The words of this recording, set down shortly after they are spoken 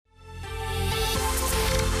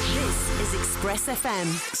Express FM.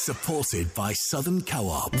 Supported by Southern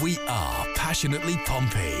Co-op. We are passionately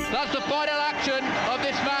Pompey. That's the final action of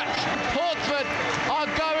this match. Portsmouth are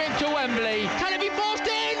going to Wembley. Can it be forced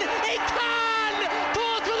in? It can!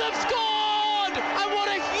 Portsmouth have scored! And what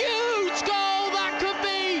a huge goal that could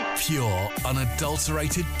be! Pure,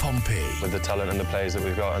 unadulterated Pompey. With the talent and the players that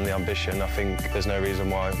we've got and the ambition, I think there's no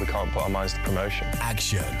reason why we can't put our minds to promotion.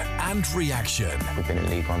 Action and reaction. We've been in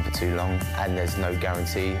League One for too long and there's no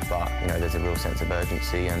guarantee, but there's a real sense of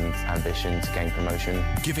urgency and ambition to gain promotion.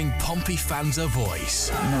 Giving Pompey fans a voice.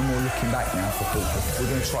 No more looking back now for football. We're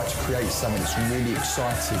going to try to create something that's really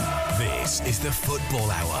exciting. This is the Football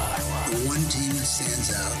Hour. The one team that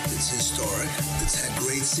stands out, that's historic, that's had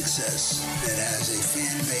great success, that has a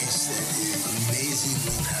fan base that is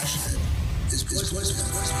amazingly passionate.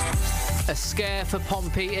 A scare for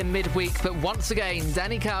Pompey in midweek, but once again,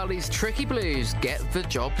 Danny Cowley's tricky Blues get the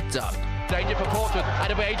job done. Danger for Portsmouth,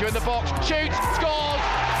 and Magee in the box, shoots, scores!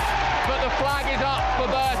 But the flag is up for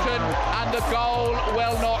Burton, and the goal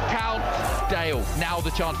will not count. Dale, now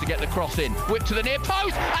the chance to get the cross in. Whip to the near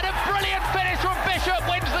post, and a brilliant finish from Bishop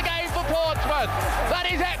wins the game for Portsmouth. That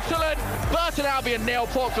is excellent. Burton Albion 0,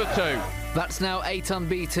 Portsmouth 2. That's now 8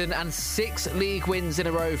 unbeaten and 6 league wins in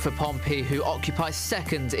a row for Pompey, who occupy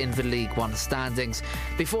second in the League One standings.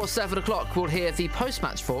 Before 7 o'clock, we'll hear the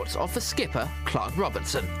post-match thoughts of the skipper, Clark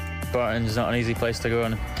Robertson. Burton's not an easy place to go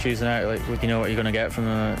on Tuesday night. You know what you're going to get from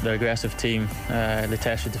the aggressive team. They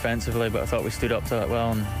tested defensively, but I thought we stood up to it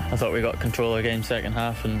well, and I thought we got control of the game second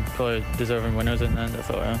half and probably deserving winners in the end, I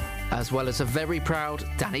thought. As well as a very proud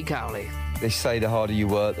Danny Cowley. They say the harder you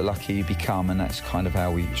work, the luckier you become, and that's kind of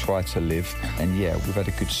how we try to live. And yeah, we've had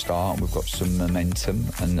a good start, and we've got some momentum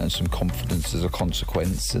and some confidence as a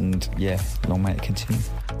consequence, and yeah, long may it continue.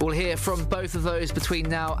 We'll hear from both of those between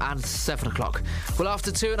now and 7 o'clock. Well, after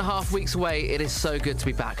 2.5 weeks away, it is so good to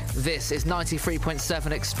be back. This is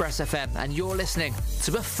 93.7 Express FM, and you're listening to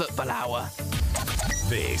the Football Hour.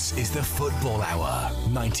 This is the Football Hour,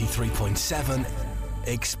 93.7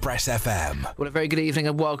 Express FM. Well, a very good evening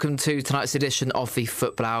and welcome to tonight's edition of the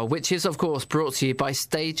Football Hour, which is, of course, brought to you by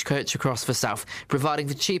Stagecoach across the South, providing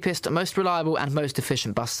the cheapest, most reliable and most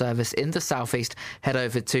efficient bus service in the South East. Head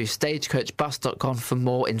over to stagecoachbus.com for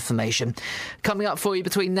more information. Coming up for you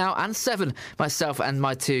between now and 7, myself and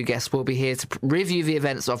my two guests will be here to review the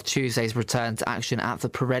events of Tuesday's return to action at the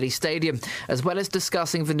Pirelli Stadium, as well as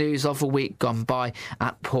discussing the news of a week gone by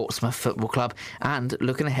at Portsmouth Football Club and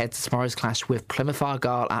looking ahead to tomorrow's clash with Plymouth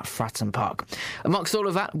Argyle at Fratton Park. Amongst all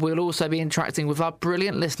of that, we'll also be interacting with our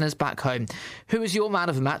brilliant listeners back home. Who is your man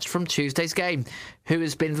of the match from Tuesday's game? Who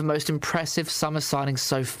has been the most impressive summer signing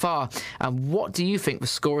so far? And what do you think the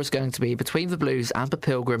score is going to be between the Blues and the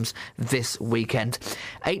Pilgrims this weekend?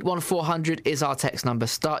 81400 is our text number.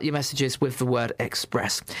 Start your messages with the word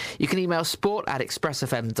Express. You can email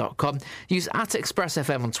sport@expressfm.com, use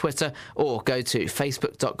 @ExpressFM on Twitter, or go to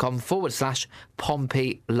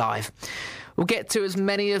facebook.com/Pompey Live. We'll get to as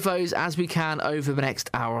many of those as we can over the next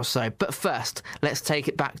hour or so. But first, let's take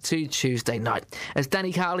it back to Tuesday night, as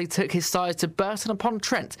Danny Cowley took his side to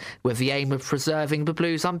Burton-upon-Trent with the aim of preserving the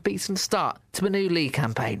Blues' unbeaten start to the new league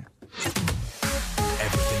campaign.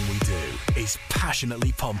 Everything we do is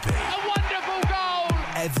passionately Pompey. A wonderful goal!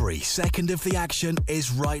 Every second of the action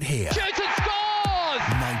is right here. Shoots and scores!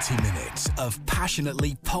 90 minutes of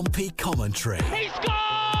passionately Pompey commentary. He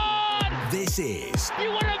scored! This is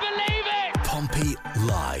You wouldn't believe it! Pompey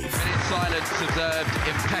Live. And it's silence observed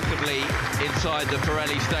impeccably inside the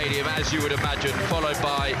Pirelli Stadium, as you would imagine, followed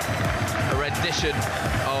by a rendition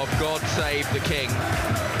of God Save the King.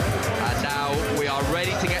 And now we are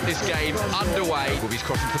ready to get this game underway. Robbie's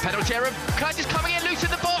crossing to the penalty area. Curtis coming in loose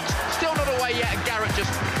in the box. Still not away yet, and Garrett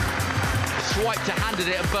just swiped to handed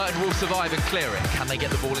it, and Burton will survive and clear it. Can they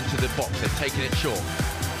get the ball into the box? They've taken it short.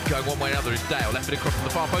 Going one way or another is Dale, left it across from the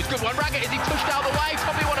far post. Good one, Raggett, is he pushed out of the way?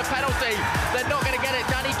 Pompey want a penalty. They're not going to get it.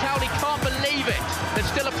 Danny Cowley can't believe it.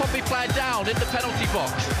 There's still a Pompey player down in the penalty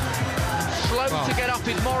box. Slow to get up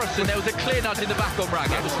is Morrison. There was a clear nudge in the back on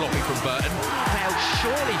Raggett. That was sloppy from Burton. Dale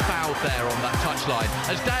surely fouled there on that touchline.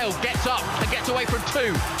 As Dale gets up and gets away from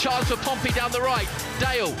two. Chance for Pompey down the right.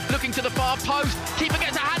 Dale looking to the far post. Keeper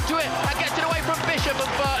gets a hand to it and gets it away from Bishop,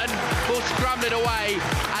 and Burton will scramble it away.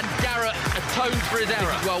 And Garrett atones for his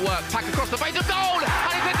error. Well worked. Pack across the face of goal,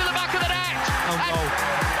 and it's into the back of the net.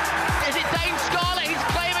 Is it Dane Scarlett? He's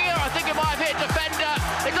claiming it. I think it might have hit defender.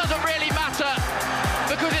 It doesn't really matter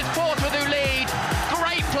because it's Portsmouth who lead.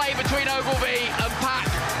 Great play between Ogilvie and Pack.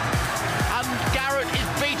 And Garrett is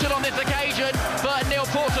beaten on this occasion. Burton 0,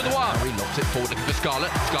 Portsmouth 1. He locks it forward looking for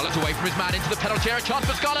Scarlett. Scarlett's away from his man into the penalty area. Chance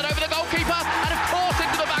for Scarlett over the goalkeeper, and of course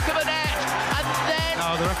into the back of the net. And then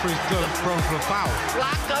referee's thrown for a foul.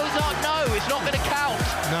 Flag goes on. No, it's not going to count.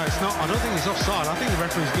 No, it's not. I don't think he's offside. I think the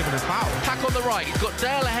referee's given a foul. Pack on the right. He's got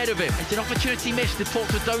Dale ahead of him. It's an opportunity missed. The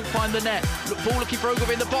Portsmouth don't find the net. Ball looking for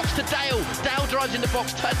Ogilvie in the box to Dale. Dale drives in the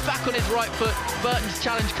box, turns back on his right foot. Burton's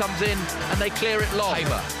challenge comes in and they clear it long.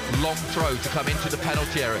 Hamer, long throw to come into the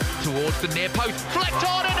penalty area towards the near post. Flicked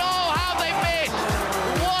on and oh, how they missed!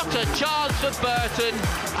 What a chance for Burton,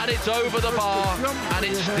 and it's over the bar, and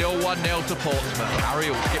it's still 1-0 to Portsmouth.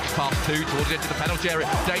 Ariel skips past two towards the edge of the penalty area.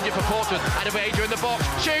 Danger for Portsmouth. Adebayor in the box,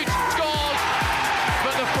 shoots, scores,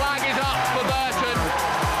 but the flag is up for Burton,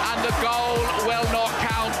 and the goal will not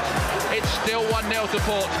count. It's still 1-0 to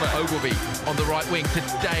Portsmouth. Ogilvie on the right wing to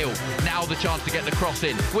Dale. Now the chance to get the cross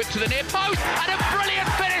in. Whip to the near post, and a brilliant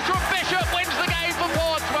finish from Bishop wins the game for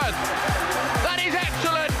Portsmouth. That is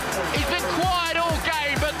excellent. He's been quiet all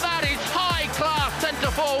game, but that is high-class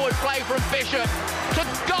centre-forward play from Bishop to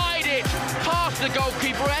guide it past the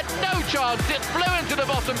goalkeeper. Had no chance. It flew into the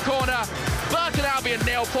bottom corner. Burton Albion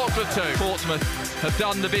 0, Portsmouth 2. Portsmouth have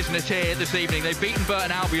done the business here this evening. They've beaten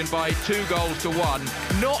Burton Albion by 2 goals to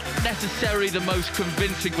 1. Not necessarily the most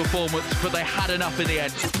convincing performance, but they had enough in the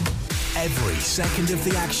end. Every second of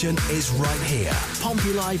the action is right here.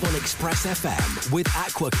 Pompey Live on Express FM with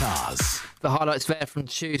Aquacars. The highlights there from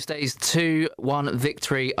Tuesday's 2-1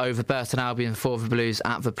 victory over Burton Albion for the Blues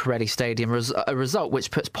at the Pirelli Stadium, a result which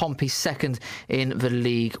puts Pompey second in the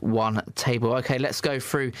League One table. OK, let's go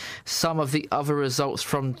through some of the other results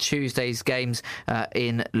from Tuesday's games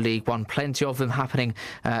in League One. Plenty of them happening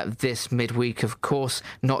this midweek, of course,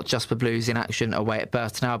 not just the Blues in action away at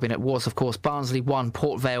Burton Albion. It was, of course, Barnsley 1,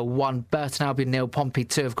 Port Vale 1, Burton Albion 0, Pompey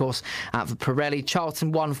 2, of course, at the Pirelli.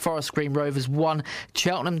 Charlton 1, Forest Green Rovers 1,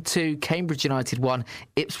 Cheltenham 2, Cambridge United 1,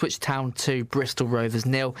 Ipswich Town 2, Bristol Rovers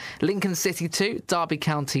 0, Lincoln City 2, Derby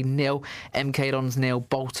County 0, MK Dons 0,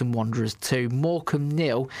 Bolton Wanderers 2, Morecambe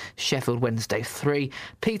 0, Sheffield Wednesday 3,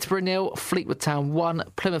 Peterborough 0, Fleetwood Town 1,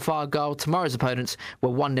 Plymouth Argyle. Tomorrow's opponents were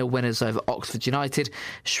 1-0 winners over Oxford United.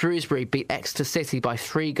 Shrewsbury beat Exeter City by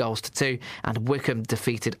 3 goals to 2, and Wickham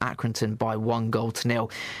defeated Accrington by 1 goal to 0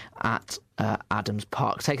 at Adams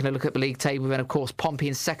Park. Taking a look at the league table, then of course Pompey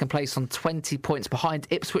in second place on 20 points behind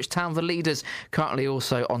Ipswich Town, the leaders, currently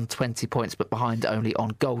also on 20 points but behind only on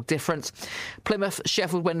goal difference. Plymouth,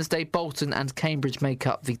 Sheffield Wednesday, Bolton and Cambridge make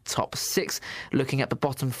up the top 6. Looking at the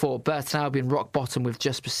bottom 4, Burton Albion rock bottom with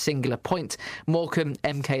just a singular point. Morecambe,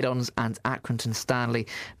 MK Dons and Accrington Stanley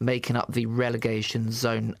making up the relegation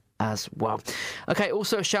zone as well. OK,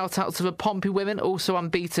 also a shout out to the Pompey women, also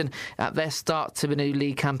unbeaten at their start to the new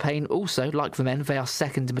league campaign. Also, like the men, they are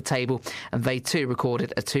second in the table, and they too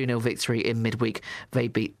recorded a 2-0 victory in midweek. They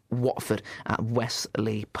beat Watford at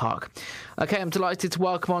Wesley Park. OK, I'm delighted to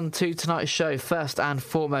welcome on to tonight's show. First and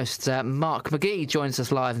foremost, Mark Magee joins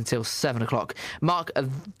us live until 7 o'clock. Mark, a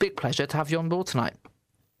big pleasure to have you on board tonight.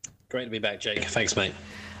 Great to be back, Jake. Thanks, mate.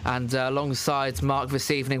 And alongside Mark this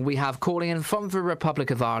evening, we have calling in from the Republic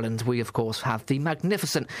of Ireland, we of course have the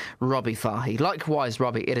magnificent Robbie Fahy. Likewise,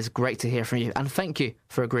 Robbie, it is great to hear from you, and thank you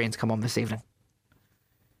for agreeing to come on this evening.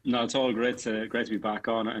 No, it's all great to be back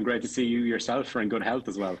on, and great to see you yourself are in good health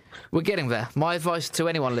as well. We're getting there. My advice to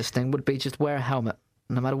anyone listening would be just wear a helmet,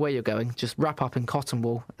 no matter where you're going. Just wrap up in cotton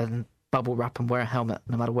wool and bubble wrap and wear a helmet,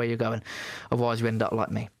 no matter where you're going. Otherwise, you end up like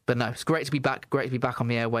me. But no, it's great to be back. Great to be back on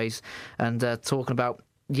the airways and talking about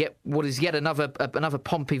what is yet another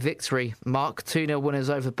Pompey victory, Mark. 2-0 winners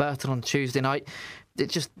over Burton on Tuesday night. It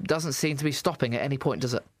just doesn't seem to be stopping at any point,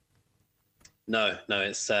 does it? No,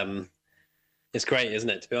 it's great, isn't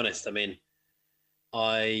it, to be honest? I mean,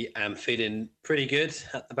 I am feeling pretty good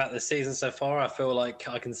about the season so far. I feel like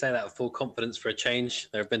I can say that with full confidence for a change.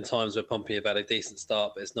 There have been times where Pompey have had a decent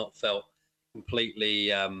start, but it's not felt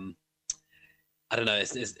completely... I don't know,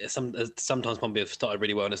 sometimes Pompey have started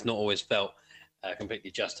really well and it's not always felt completely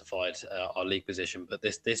justified our league position, but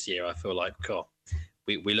this year I feel like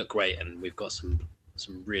we look great and we've got some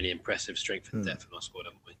really impressive strength and depth in our squad,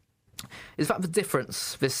 haven't we? Is that the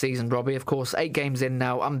difference this season, Robbie? Of course, 8 games in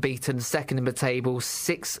now, unbeaten, second in the table,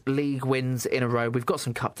 6 league wins in a row. We've got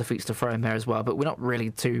some cup defeats to throw in there as well, but we're not really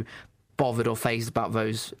too bothered or fazed about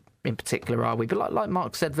those in particular, are we? But like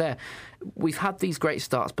Mark said there, we've had these great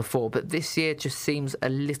starts before, but this year just seems a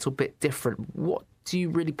little bit different. What do you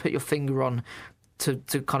really put your finger on to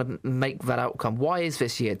kind of make that outcome? Why is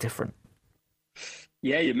this year different?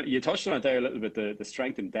 Yeah, you touched on it there a little bit, the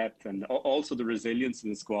strength and depth and also the resilience in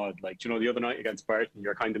the squad. Like, the other night against Burton,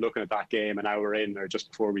 you're kind of looking at that game an hour in or just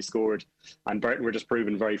before we scored, and Burton were just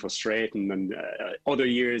proving very frustrating. And other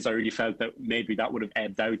years, I really felt that maybe that would have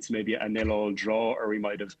ebbed out to maybe a 0-0 draw, or we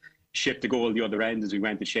might have shipped a goal the other end as we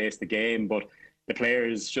went to chase the game. But the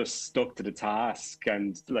players just stuck to the task,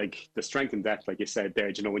 and like the strength and depth, like you said there,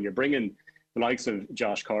 you know, when you're bringing the likes of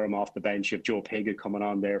Josh Coram off the bench, you have Joe Pigott coming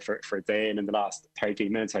on there for Dane in the last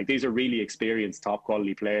 13 minutes. Like, these are really experienced, top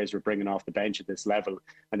quality players we're bringing off the bench at this level.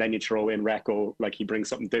 And then you throw in Recco, like he brings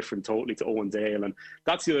something different totally to Owen Dale. And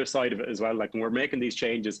that's the other side of it as well. Like, when we're making these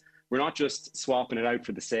changes, we're not just swapping it out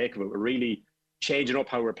for the sake of it. We're really changing up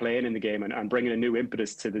how we're playing in the game and bringing a new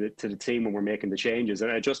impetus to the team when we're making the changes. And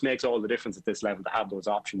it just makes all the difference at this level to have those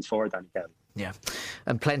options for Danny Kelly. Yeah,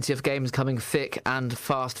 and plenty of games coming thick and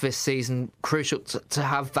fast this season. Crucial to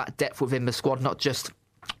have that depth within the squad, not just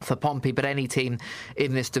for Pompey, but any team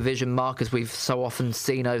in this division, Mark, as we've so often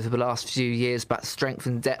seen over the last few years, that strength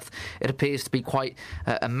and depth, it appears to be quite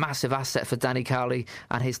a massive asset for Danny Cowley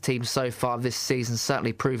and his team so far this season,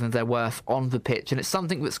 certainly proving their worth on the pitch. And it's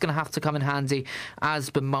something that's going to have to come in handy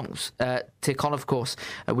as the months tick on, of course.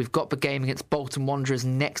 We've got the game against Bolton Wanderers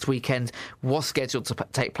next weekend, was scheduled to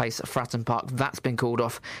take place at Fratton Park. That's been called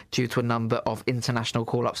off due to a number of international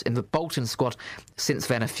call-ups in the Bolton squad. Since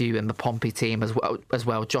then, a few in the Pompey team as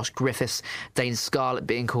well. Josh Griffiths, Dane Scarlett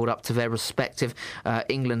being called up to their respective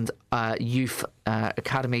England youth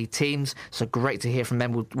academy teams. So great to hear from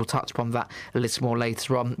them. We'll touch upon that a little more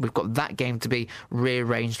later on. We've got that game to be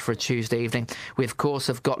rearranged for a Tuesday evening. We, of course,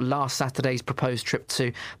 have got last Saturday's proposed trip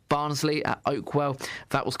to Barnsley at Oakwell.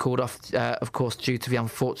 That was called off, of course, due to the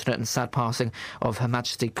unfortunate and sad passing of Her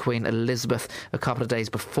Majesty Queen Elizabeth a couple of days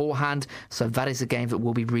beforehand. So that is a game that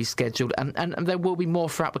will be rescheduled. And there will be more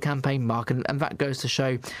throughout the campaign, Mark. And that goes to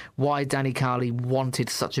show why Danny Cowley wanted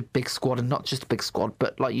such a big squad, and not just a big squad,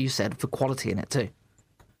 but like you said, the quality in it too.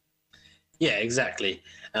 Yeah, exactly.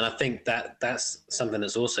 And I think that's something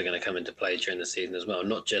that's also going to come into play during the season as well.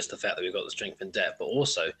 Not just the fact that we've got the strength and depth, but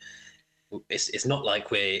also it's not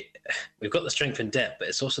like we've got the strength and depth, but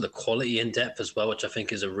it's also the quality and depth as well, which I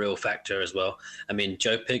think is a real factor as well. I mean,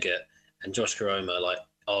 Joe Pigott and Josh Koroma, like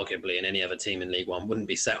arguably in any other team in League One, wouldn't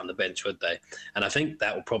be sat on the bench, would they? And I think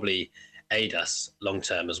that will probably aid us long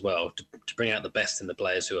term as well to bring out the best in the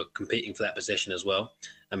players who are competing for that position as well.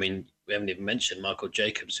 I mean, we haven't even mentioned Michael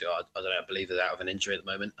Jacobs, who I don't know, I believe is out of an injury at the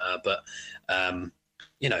moment. But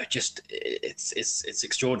you know, just it's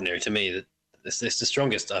extraordinary to me that it's the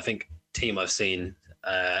strongest, I think, team I've seen,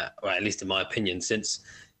 or at least in my opinion, since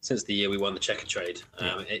the year we won the Checker Trade.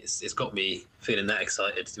 It's got me feeling that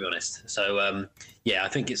excited, to be honest. So yeah, I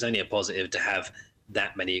think it's only a positive to have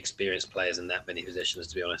that many experienced players in that many positions,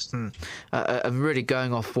 to be honest. I'm really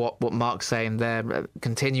going off what Mark's saying there,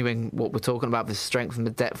 continuing what we're talking about, the strength and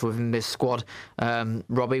the depth within this squad.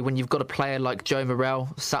 Robbie, when you've got a player like Joe Morrell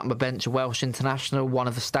sat on the bench, a Welsh international, one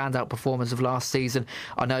of the standout performers of last season.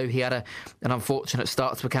 I know he had an unfortunate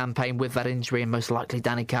start to the campaign with that injury, and most likely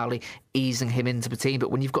Danny Cowley easing him into the team.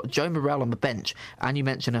 But when you've got Joe Morrell on the bench, and you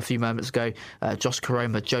mentioned a few moments ago Josh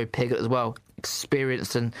Koroma, Joe Pigott as well,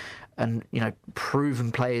 experienced and you know,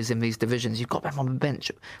 proven players in these divisions. You've got them on the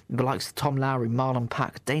bench, the likes of Tom Lowry, Marlon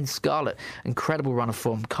Pack, Dane Scarlett, incredible run of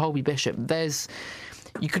form, Colby Bishop.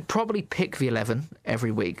 You could probably pick the 11 every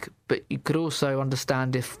week, but you could also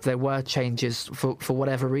understand if there were changes for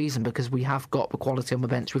whatever reason, because we have got the quality on the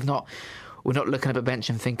bench. We're not looking at the bench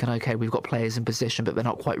and thinking, okay, we've got players in position, but they're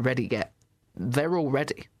not quite ready yet. They're all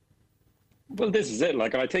ready. Well, this is it.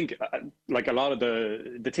 Like, I think, like a lot of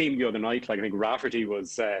the team the other night, like I think Rafferty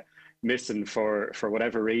was missing for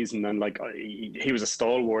whatever reason, and like he was a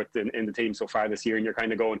stalwart in the team so far this year, and you're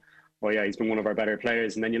kind of going, oh yeah, he's been one of our better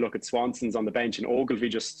players. And then you look at Swanson's on the bench, and Ogilvy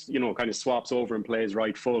just, you know, kind of swaps over and plays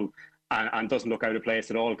right full and doesn't look out of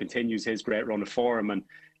place at all, continues his great run of form. And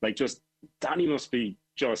like, just Danny must be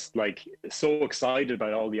just like so excited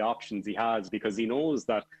about all the options he has, because he knows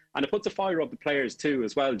that, and it puts a fire up the players too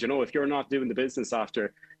as well. You know, if you're not doing the business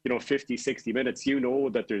after, you know, 50, 60 minutes, you know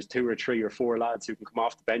that there's 2 or 3 or 4 lads who can come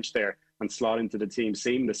off the bench there and slot into the team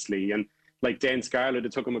seamlessly. And like Dane Scarlett,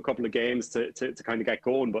 it took him a couple of games to kind of get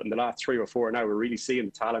going, but in the last 3 or 4 now, we're really seeing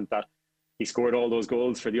the talent that he scored all those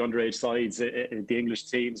goals for the underage sides, the English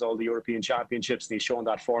teams, all the European championships, and he's shown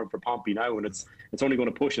that form for Pompey now, and it's only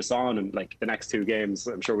going to push us on. And like the next 2 games,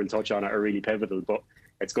 I'm sure we'll touch on it, are really pivotal, but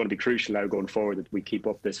it's going to be crucial now going forward that we keep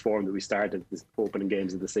up this form that we started this opening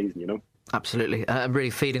games of the season, you know? Absolutely. I'm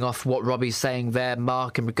really feeding off what Robbie's saying there,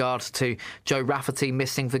 Mark, in regards to Joe Rafferty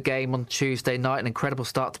missing the game on Tuesday night. An incredible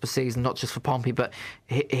start to the season, not just for Pompey, but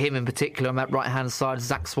him in particular on that right-hand side.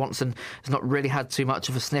 Zach Swanson has not really had too much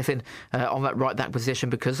of a sniffing on that right-back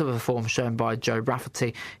position because of the form shown by Joe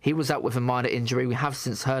Rafferty. He was out with a minor injury. We have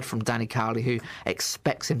since heard from Danny Cowley, who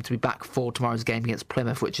expects him to be back for tomorrow's game against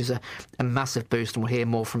Plymouth, which is a massive boost, and we'll hear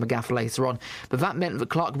more from the gaffer later on. But that meant that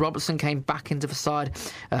Clark Robertson came back into the side,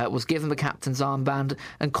 was given the captain's armband,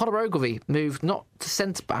 and Conor Ogilvie moved not to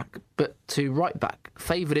centre-back, but to right-back,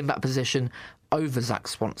 favoured in that position over Zach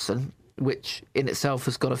Swanson, which in itself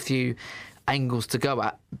has got a few angles to go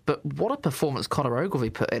at. But what a performance Conor Ogilvie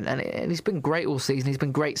put in, and he's been great all season. He's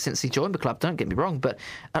been great since he joined the club, don't get me wrong, but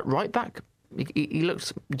at right-back, he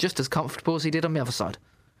looks just as comfortable as he did on the other side.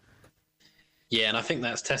 Yeah, and I think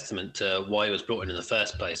that's testament to why he was brought in the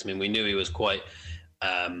first place. I mean, we knew he was quite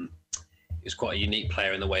a unique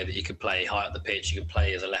player in the way that he could play high up the pitch. He could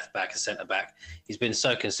play as a left back, a centre back. He's been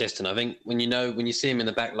so consistent. I think when you see him in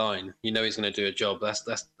the back line, you know he's going to do a job. That's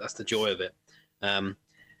the joy of it.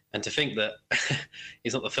 And to think that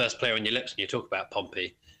he's not the first player on your lips when you talk about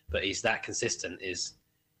Pompey, but he's that consistent is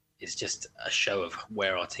just a show of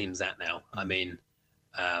where our team's at now. I mean,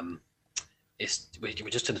 we're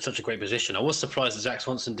just in such a great position. I was surprised that Zach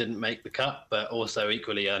Swanson didn't make the cut, but also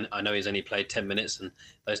equally, I know he's only played 10 minutes, and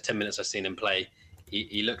those 10 minutes I've seen him play,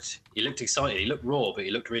 he looked excited. He looked raw, but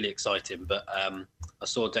he looked really exciting. But I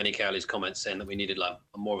saw Danny Cowley's comments saying that we needed like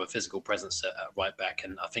more of a physical presence at right back,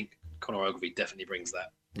 and I think Conor Ogilvie definitely brings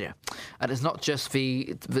that. Yeah, and it's not just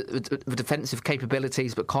the defensive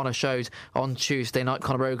capabilities, but Conor showed on Tuesday night,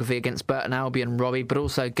 Conor Ogilvie against Burton Albion, Robbie, but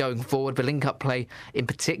also going forward, the link-up play in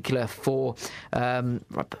particular for, I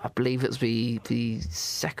believe it was the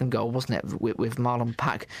second goal, wasn't it, with Marlon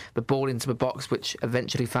Pack, the ball into the box, which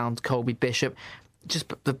eventually found Colby Bishop.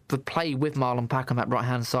 Just the play with Marlon Pack on that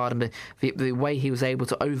right-hand side, and the way he was able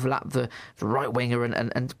to overlap the right winger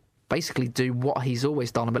and basically do what he's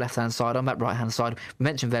always done on the left-hand side, on that right-hand side. We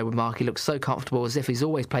mentioned there with Mark, he looks so comfortable as if he's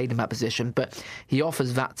always played in that position, but he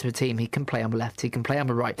offers that to a team. He can play on the left, he can play on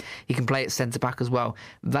the right, he can play at centre-back as well.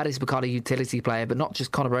 That is the kind of utility player, but not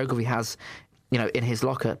just Conor Ogilvie has, in his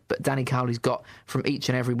locker, but Danny Cowley's got from each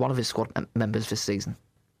and every one of his squad members this season.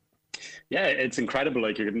 Yeah, it's incredible.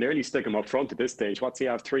 Like, you could nearly stick him up front at this stage. What's he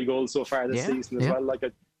have? 3 goals so far this season as well? Like,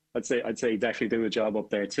 I'd say definitely doing a job up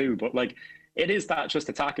there too. But like, it is that just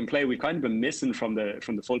attack and play we've kind of been missing from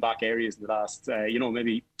the full-back areas in the last,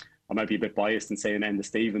 maybe I might be a bit biased in saying Enda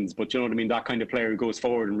Stevens, but you know what I mean? That kind of player who goes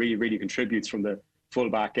forward and really, really contributes from the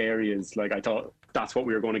full-back areas. Like, I thought that's what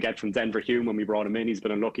we were going to get from Denver Hume when we brought him in. He's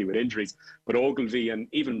been unlucky with injuries. But Ogilvie and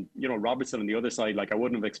even, Robertson on the other side, like, I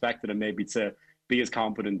wouldn't have expected him maybe to be as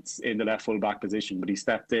competent in the left full-back position, but he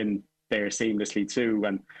stepped in there seamlessly too.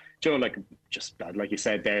 And like you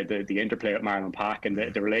said there, the interplay with Marlon Pack and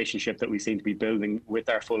the relationship that we seem to be building with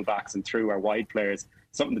our full-backs and through our wide players,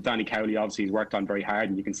 something that Danny Cowley obviously has worked on very hard,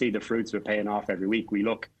 and you can see the fruits of it paying off every week. We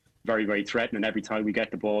look very, very threatening every time we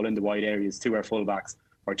get the ball in the wide areas to our full-backs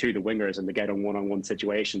or to the wingers and they get on one-on-one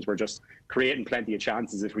situations. We're just creating plenty of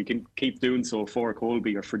chances. If we can keep doing so for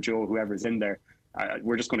Colby or for Joe, whoever's in there,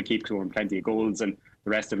 we're just going to keep scoring plenty of goals, and the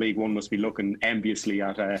rest of League One must be looking enviously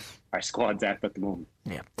at our squad depth at the moment.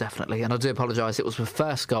 Yeah, definitely. And I do apologise, it was the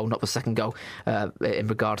first goal, not the second goal, in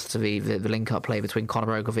regards to the link-up play between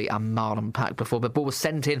Conor Ogilvie and Marlon Pack before the ball was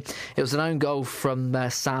sent in. It was an own goal from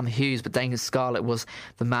Sam Hughes, but Dane Scarlett was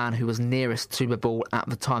the man who was nearest to the ball at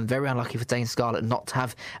the time. Very unlucky for Dane Scarlett not to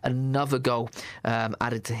have another goal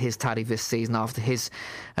added to his tally this season after his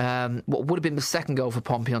what would have been the second goal for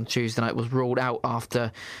Pompey on Tuesday night was ruled out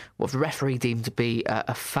after what the referee deemed to be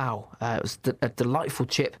a foul. It was a delightful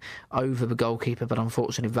chip over the goalkeeper, but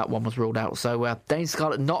unfortunately that one was ruled out. So Dane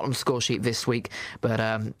Scarlett not on the score sheet this week, but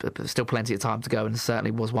still plenty of time to go, and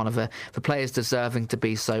certainly was one of the players deserving to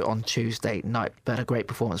be so on Tuesday night. But a great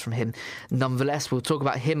performance from him nonetheless. We'll talk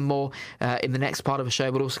about him more in the next part of the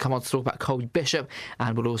show. We'll also come on to talk about Colby Bishop,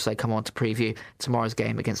 and we'll also come on to preview tomorrow's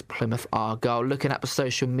game against Plymouth Argyle. Looking at the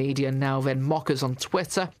social media now then, Mockers on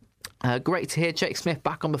Twitter. Great to hear Jake Smith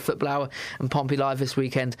back on the Football Hour and Pompey Live this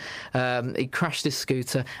weekend. He crashed his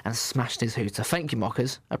scooter and smashed his hooter. Thank you,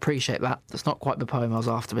 Mockers. I appreciate that. That's not quite the poem I was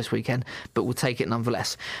after this weekend, but we'll take it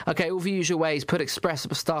nonetheless. OK, all the usual ways. Put Express at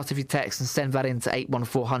the start of your text and send that in to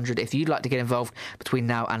 81400 if you'd like to get involved between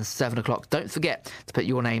now and 7 o'clock. Don't forget to put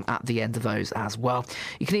your name at the end of those as well.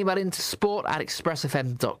 You can email into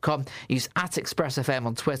sport@expressfm.com, use @expressfm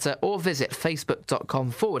on Twitter, or visit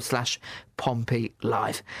facebook.com/Pompey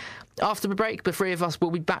Live. After the break, the three of us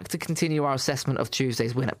will be back to continue our assessment of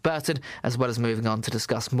Tuesday's win at Burton, as well as moving on to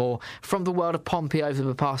discuss more from the world of Pompey over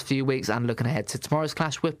the past few weeks and looking ahead to tomorrow's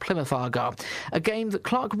clash with Plymouth Argyle, a game that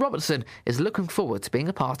Clark Robertson is looking forward to being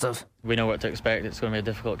a part of. We know what to expect. It's going to be a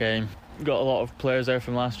difficult game. We've got a lot of players there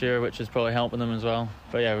from last year, which is probably helping them as well.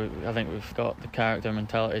 But yeah, I think we've got the character and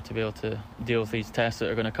mentality to be able to deal with these tests that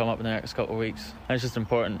are going to come up in the next couple of weeks. And it's just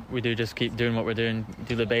important we do just keep doing what we're doing,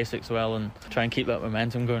 do the basics well, and try and keep that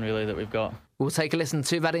momentum going really that we've got. We'll take a listen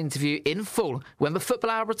to that interview in full when the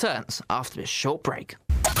Football Hour returns after this short break.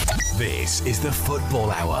 This is the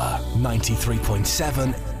Football Hour,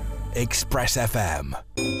 93.7 Express FM.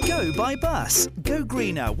 Go by bus. Go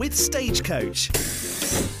greener with Stagecoach.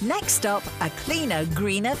 Next stop, a cleaner,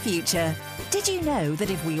 greener future. Did you know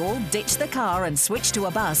that if we all ditch the car and switch to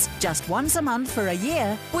a bus just once a month for a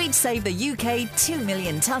year, we'd save the UK 2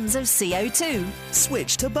 million tonnes of CO2?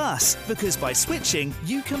 Switch to bus, because by switching,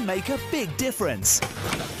 you can make a big difference.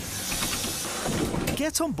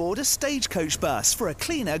 Get on board a Stagecoach bus for a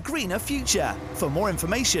cleaner, greener future. For more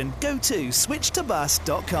information, go to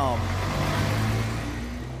switchtobus.com.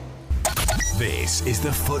 This is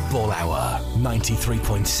the Football Hour,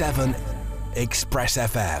 93.7 Express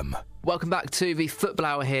FM. Welcome back to the Football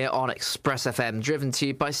Hour here on Express FM, driven to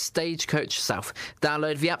you by Stagecoach South.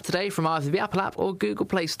 Download the app today from either the Apple app or Google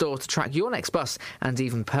Play Store to track your next bus and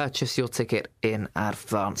even purchase your ticket in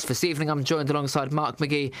advance. This evening I'm joined alongside Mark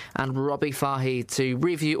Magee and Robbie Fahy to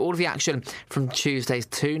review all of the action from Tuesday's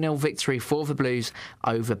 2-0 victory for the Blues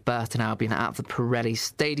over Burton Albion at the Pirelli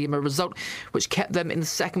Stadium, a result which kept them in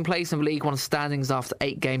second place in the League One standings after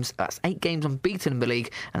 8 games. That's 8 games unbeaten in the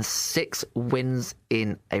league and 6 wins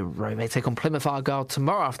in a row. They take on Plymouth Argyle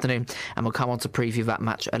tomorrow afternoon, and we'll come on to preview that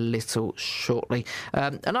match a little shortly.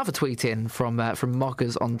 Another tweet in from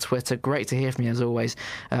Mockers on Twitter. Great to hear from you as always,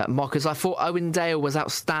 Mockers. I thought Owen Dale was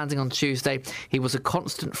outstanding on Tuesday. He was a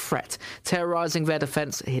constant threat, terrorising their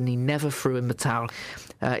defence, and he never threw in the towel.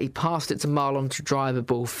 He passed it to Marlon to drive the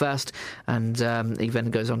ball first, and he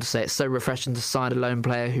then goes on to say it's so refreshing to sign a lone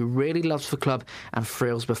player who really loves the club and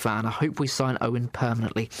thrills the fan. I hope we sign Owen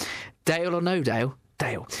permanently. Dale or no Dale?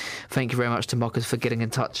 Dale. Thank you very much to Mockers for getting in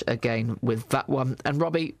touch again with that one. And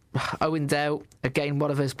Robbie, Owen Dale, again, one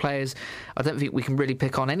of those players. I don't think we can really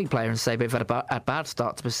pick on any player and say they've had a bad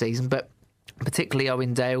start to the season, but particularly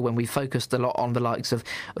Owen Dale, when we focused a lot on the likes of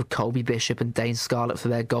Colby Bishop and Dane Scarlett for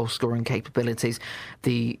their goal-scoring capabilities,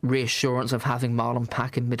 the reassurance of having Marlon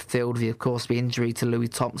Pack in midfield, the injury to Louis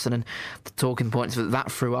Thompson and the talking points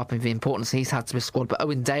that threw up and the importance he's had to the squad. But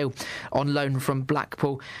Owen Dale on loan from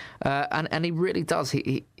Blackpool, and he really does.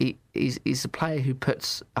 He's a player who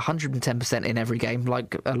puts 110% in every game,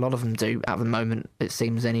 like a lot of them do at the moment, it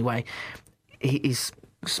seems anyway. He's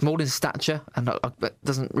small in stature, and that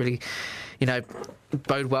doesn't really,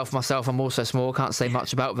 bode well for myself. I'm also small, can't say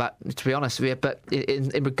much about that, to be honest with you. But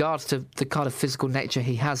in regards to the kind of physical nature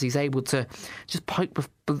he has, he's able to just poke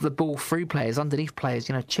the ball through players, underneath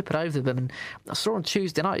players, chip it over them. And I saw on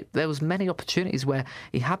Tuesday night, there was many opportunities where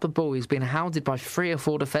he had the ball, he's been hounded by 3 or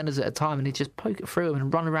 4 defenders at a time, and he'd just poke it through them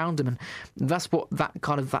and run around them. And that's what that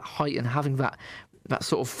height and having that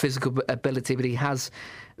sort of physical ability that he has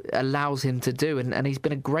allows him to do, and he's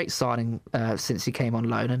been a great signing since he came on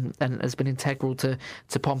loan, and has been integral to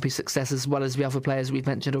Pompey's success as well as the other players we've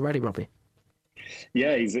mentioned already, Robbie.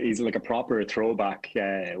 Yeah, he's like a proper throwback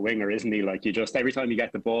winger, isn't he? Like, you just, every time you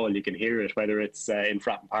get the ball, you can hear it, whether it's in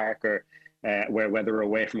Fratton Park or whether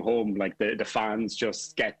away from home. Like, the fans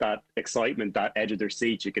just get that excitement, that edge of their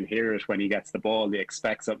seat. You can hear it when he gets the ball. They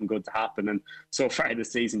expect something good to happen, and so far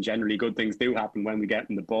this season, generally good things do happen when we get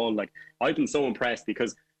him the ball. Like, I've been so impressed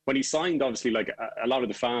because when he signed, obviously, like a lot of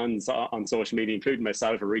the fans on social media, including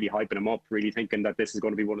myself, are really hyping him up, really thinking that this is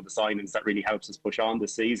going to be one of the signings that really helps us push on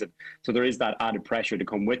this season. So there is that added pressure to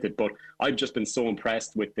come with it. But I've just been so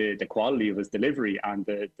impressed with the quality of his delivery and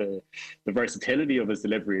the versatility of his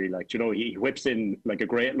delivery. Like, he whips in like a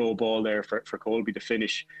great low ball there for Colby to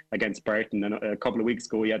finish against Burton. And a couple of weeks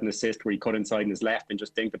ago, he had an assist where he cut inside in his left and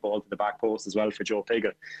just dinked the ball to the back post as well for Joe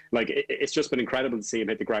Piggott. Like, it's just been incredible to see him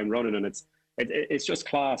hit the ground running, and it's just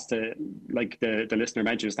class to, like the listener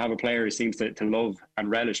mentioned, to have a player who seems to love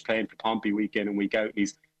and relish playing for Pompey week in and week out.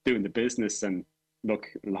 He's doing the business, and look,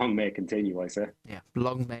 long may it continue, I say. Yeah,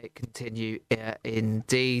 long may it continue,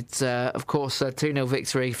 indeed. Of course, a 2-0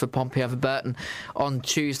 victory for Pompey over Burton on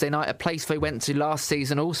Tuesday night, a place they went to last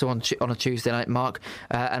season also on a Tuesday night, Mark,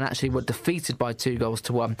 and actually were defeated by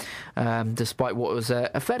 2-1, despite what was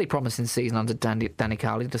a fairly promising season under Danny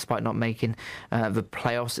Cowley, despite not making the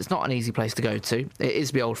playoffs. It's not an easy place to go to. It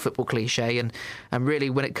is the old football cliche, and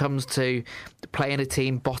really when it comes to playing a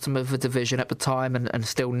team bottom of the division at the time, and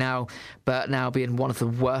still now, Burton Albion, one of the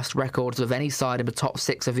worst records of any side in the top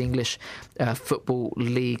 6 of the English Football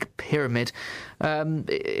League pyramid. It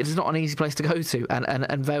is not an easy place to go to,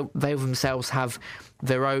 and they themselves have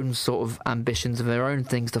their own sort of ambitions and their own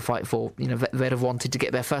things to fight for. They'd have wanted to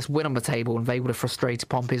get their first win on the table, and they would have frustrated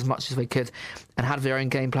Pompey as much as they could and had their own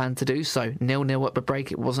game plan to do so. 0-0 at the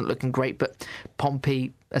break, it wasn't looking great, but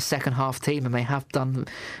Pompey, a second half team, and they have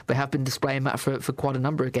been displaying that for quite a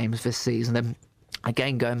number of games this season.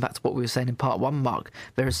 again, going back to what we were saying in part one, Mark,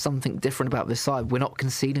 there is something different about this side. We're not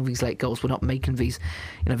conceding these late goals. We're not making these,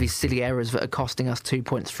 these silly errors that are costing us 2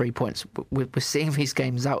 points, 3 points. We're seeing these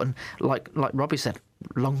games out, and like Robbie said,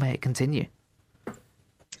 long may it continue.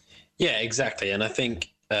 Yeah, exactly. And I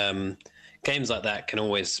think games like that can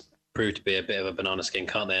always prove to be a bit of a banana skin,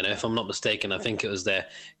 can't they? And if I'm not mistaken, I think it was their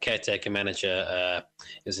caretaker manager.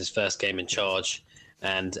 It was his first game in charge,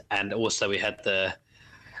 and also we had the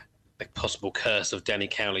possible curse of Danny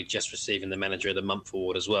Cowley just receiving the Manager of the Month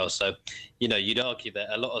award as well. So, you'd argue that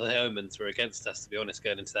a lot of the omens were against us, to be honest,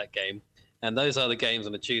 going into that game. And those are the games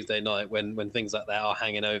on a Tuesday night when things like that are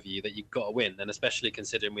hanging over you that you've got to win. And especially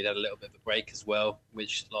considering we'd had a little bit of a break as well,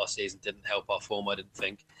 which last season didn't help our form, I didn't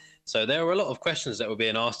think. So there were a lot of questions that were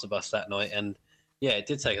being asked of us that night. And yeah, it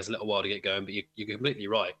did take us a little while to get going, but you're completely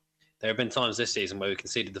right. There have been times this season where we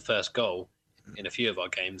conceded the first goal in a few of our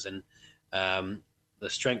games, and the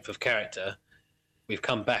strength of character, we've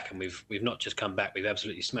come back, and we've not just come back, we've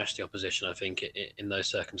absolutely smashed the opposition, I think, in those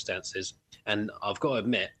circumstances. And I've got to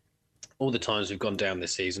admit, all the times we've gone down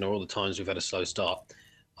this season, or all the times we've had a slow start,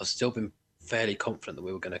 I've still been fairly confident that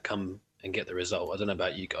we were going to come and get the result. I don't know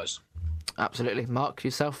about you guys. Absolutely. Mark,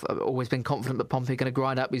 yourself, I've always been confident that Pompey are going to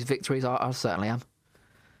grind out these victories. I certainly am.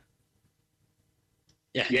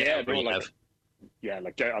 Yeah,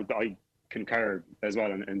 I concur as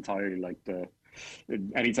well entirely.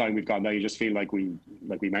 Anytime we've gone now, you just feel like we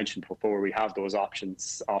mentioned before, we have those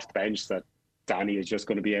options off the bench that Danny is just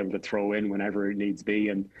going to be able to throw in whenever it needs be,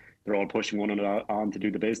 and they're all pushing one another on to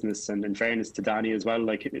do the business. And in fairness to Danny as well,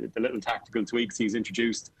 like the little tactical tweaks he's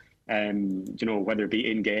introduced, whether it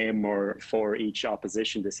be in game or for each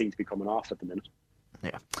opposition, they seem to be coming off at the minute.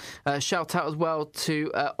 Yeah. Shout out as well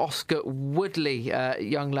to Oscar Woodley,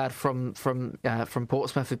 young lad from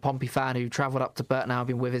Portsmouth, a Pompey fan who travelled up to Burton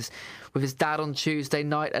Albion with his dad on Tuesday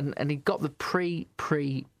night, and he got the pre-assist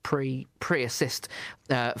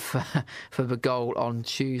for the goal on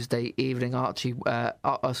Tuesday evening.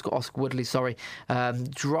 Oscar Woodley,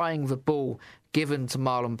 drying the ball given to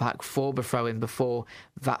Marlon Pack for the throw-in before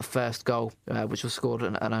that first goal, which was scored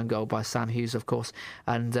an own goal by Sam Hughes, of course.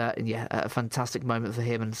 And a fantastic moment for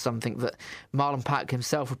him, and something that Marlon Pack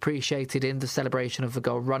himself appreciated in the celebration of the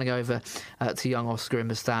goal, running over to young Oscar in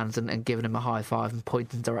the stands and giving him a high five and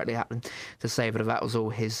pointing directly at him to say that was all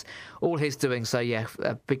his doing. So yeah,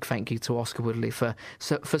 a big thank you to Oscar Woodley for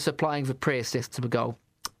supplying the pre-assist to the goal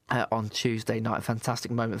on Tuesday night. A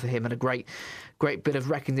fantastic moment for him, and a great bit of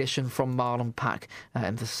recognition from Marlon Pack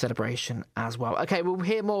in the celebration as well. Okay, we'll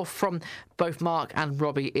hear more from both Mark and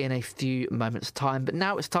Robbie in a few moments' time, but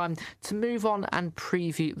now it's time to move on and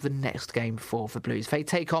preview the next game for the Blues. They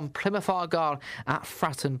take on Plymouth Argyle at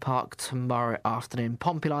Fratton Park tomorrow afternoon.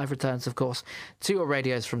 Pompey Live returns, of course, to your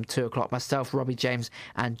radios from 2 o'clock. Myself, Robbie James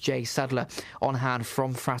and Jay Sadler on hand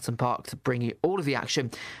from Fratton Park to bring you all of the action.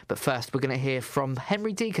 But first, we're going to hear from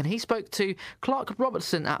Henry Deacon. He spoke to Clark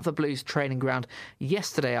Robertson at the Blues training ground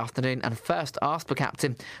yesterday afternoon, and first asked the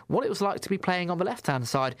captain what it was like to be playing on the left-hand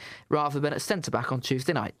side rather than at centre-back on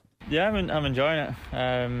Tuesday night. Yeah, I'm enjoying it.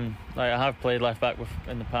 I have played left-back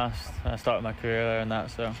in the past. I started my career there and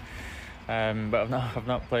that, so but I've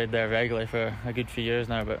not played there regularly for a good few years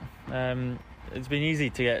now, but it's been easy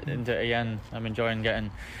to get into it again. I'm enjoying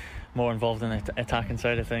getting more involved in the attacking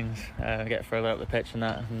side of things, get further up the pitch and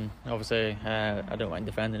that, and obviously I don't mind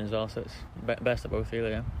defending as well, so it's best of both,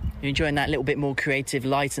 really. Yeah. You're enjoying that little bit more creative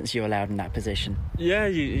licence you're allowed in that position? Yeah,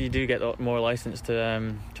 you do get more licence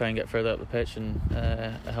to try and get further up the pitch and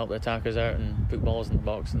help the attackers out and put balls in the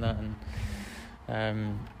box and that,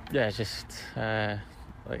 and it's just I've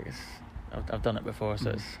done it before,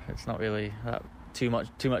 so it's not really that too much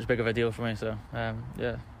big of a deal for me, so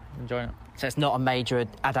enjoying it. So it's not a major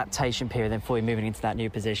adaptation period then for you moving into that new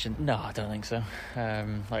position? No, I don't think so. I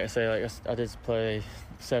did play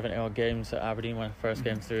 70 odd games at Aberdeen when I first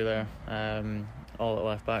came through there, all at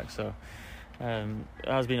left back, so it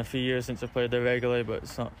has been a few years since I've played there regularly, but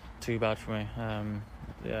it's not too bad for me.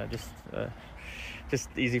 Just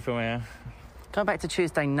easy for me. Yeah. Going back to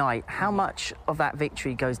Tuesday night, how much of that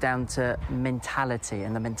victory goes down to mentality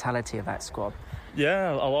and the mentality of that squad?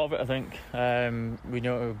 Yeah, a lot of it, I think. We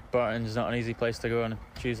know Burton's not an easy place to go on a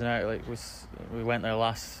Tuesday night. We went there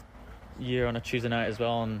last year on a Tuesday night as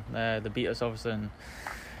well, and they beat us obviously.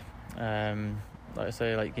 And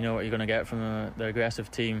you know what you're going to get from the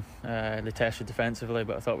aggressive team. They tested defensively,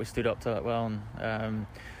 but I thought we stood up to that well, and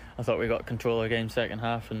I thought we got control of the game second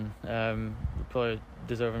half, and probably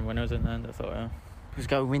deserving winners in the end, I thought. Yeah. Just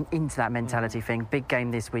going into that mentality thing, big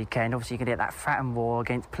game this weekend. Obviously, you can get that Fratton War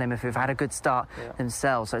against Plymouth, who've had a good start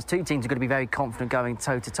themselves. So it's two teams are going to be very confident going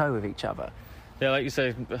toe-to-toe with each other. Yeah, like you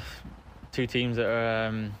say, two teams that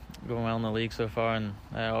are going well in the league so far, and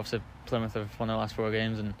obviously Plymouth have won their last 4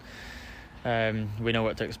 games, and we know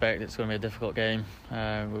what to expect. It's going to be a difficult game.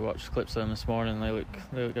 We watched clips of them this morning. They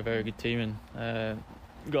look a very good team, and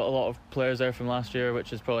got a lot of players there from last year,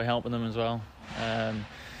 which is probably helping them as well.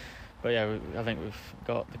 But yeah, I think we've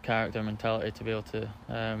got the character and mentality to be able to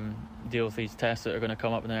deal with these tests that are going to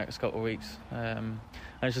come up in the next couple of weeks. And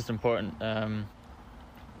it's just important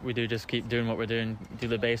we do just keep doing what we're doing, do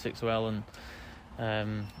the basics well, and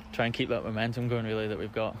try and keep that momentum going really that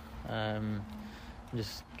we've got.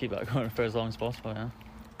 Just keep that going for as long as possible. Yeah.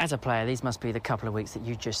 As a player, these must be the couple of weeks that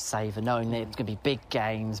you just savour, knowing that it's going to be big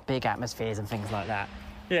games, big atmospheres and things like that.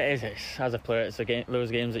 Yeah, it is. As a player, it's those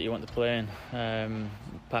games that you want to play in.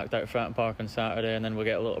 Packed out Fratton Park on Saturday, and then we'll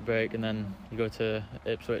get a little break, and then you go to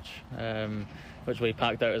Ipswich, which we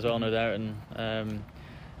packed out as well, no doubt. And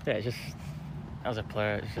yeah, it's just, as a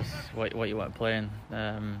player, it's just what you want to play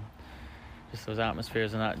in. Just those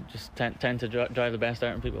atmospheres and that just tend to drive the best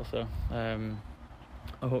out in people. So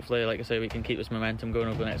hopefully, like I say, we can keep this momentum going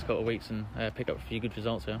over the next couple of weeks and pick up a few good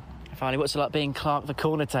results. Yeah. Finally, what's it like being Clark the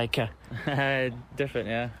corner taker? Different,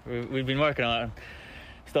 yeah. We've been working on it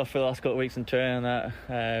stuff for the last couple of weeks in training and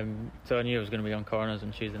that. So I knew I was going to be on corners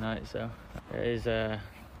on Tuesday night. So it is,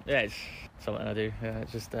 it's something I do. Yeah,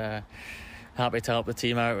 it's just happy to help the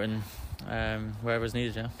team out and wherever's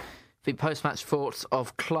needed. Yeah. The post-match thoughts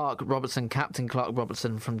of Clark Robertson, Captain Clark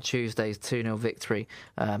Robertson, from Tuesday's 2-0 victory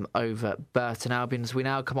over Burton Albion. We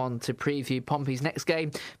now come on to preview Pompey's next game,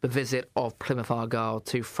 the visit of Plymouth Argyle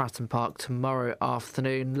to Fratton Park tomorrow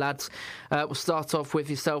afternoon. Lads, we'll start off with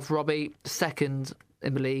yourself, Robbie. Second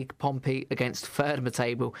in the league, Pompey against third in the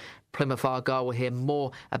table, Plymouth Argyle. We'll hear more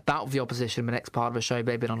about the opposition in the next part of the show.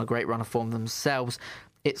 They've been on a great run of form themselves.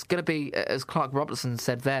 It's going to be, as Clark Robertson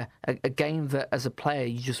said there, a game that as a player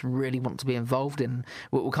you just really want to be involved in.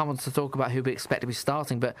 We'll come on to talk about who we expect to be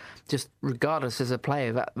starting, but just regardless, as a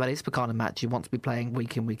player, that is the kind of match you want to be playing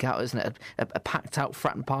week in, week out, isn't it? A packed out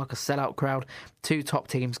Fratton Park, a sellout crowd, 2 top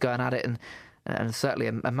teams going at it, and certainly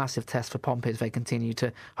a massive test for Pompey as they continue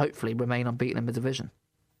to hopefully remain unbeaten in the division.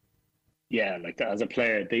 Yeah, like as a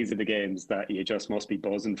player, these are the games that you just must be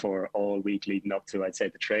buzzing for all week leading up to, I'd say,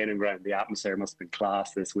 the training ground. The atmosphere must have been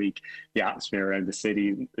class this week. The atmosphere around the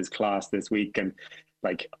city is class this week. And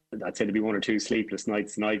like, I'd say there'd be 1 or 2 sleepless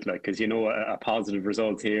nights tonight, like, because a positive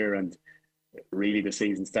result here and really the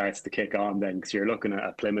season starts to kick on then, because you're looking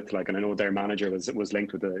at Plymouth, like, and I know their manager was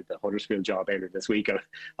linked with the Huddersfield job earlier this week.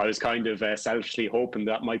 I was kind of selfishly hoping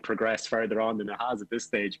that might progress further on than it has at this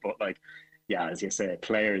stage, but like, yeah, as you say,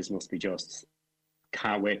 players must be just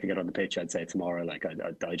can't wait to get on the pitch. I'd say tomorrow. Like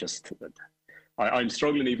I'm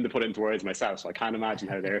struggling even to put it into words myself, so I can't imagine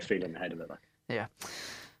how they're feeling ahead of it. Like. Yeah.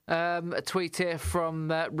 A tweet here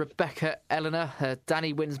from Rebecca Eleanor.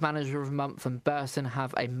 Danny wins Manager of the Month and Burton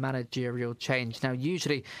have a managerial change. Now,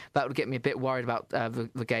 usually that would get me a bit worried about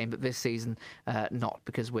the game, but this season not,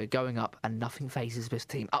 because we're going up and nothing phases this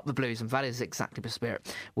team. Up the Blues, and that is exactly the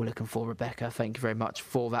spirit we're looking for, Rebecca. Thank you very much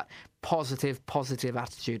for that positive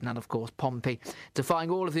attitude. And of course, Pompey defying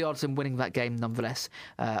all of the odds and winning that game nonetheless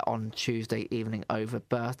on Tuesday evening over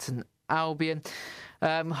Burton Albion.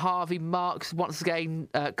 Harvey Marks, once again,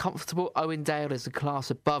 comfortable. Owen Dale is a class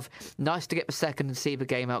above. Nice to get the second and see the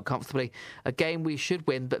game out comfortably. A game we should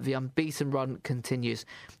win, but the unbeaten run continues.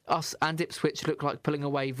 Us and Ipswich look like pulling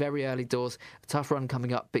away very early doors. A tough run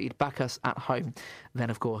coming up, but you'd back us at home. Then,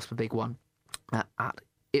 of course, the big one at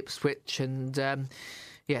Ipswich. And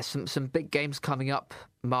some big games coming up,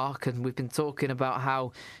 Mark, and we've been talking about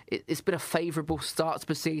how it's been a favourable start to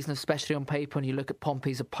the season, especially on paper. When you look at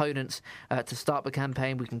Pompey's opponents to start the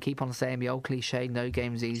campaign, we can keep on saying the old cliche, no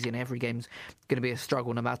game's easy and every game's going to be a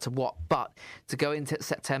struggle no matter what. But to go into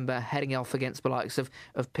September heading off against the likes of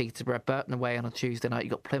Peterborough, Burton away on a Tuesday night,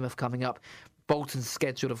 you've got Plymouth coming up, Bolton's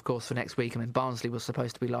scheduled, of course, for next week. I mean, Barnsley was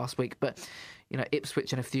supposed to be last week, but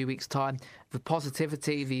Ipswich in a few weeks' time. The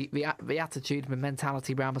positivity, the attitude, the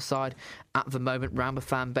mentality round the side at the moment, round the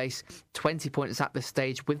fan base. 20 points at this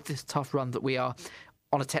stage with this tough run that we are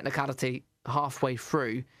on a technicality halfway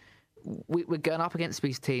through. We're going up against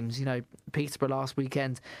these teams. Peterborough last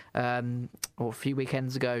weekend, or a few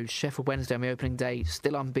weekends ago, Sheffield Wednesday on the opening day,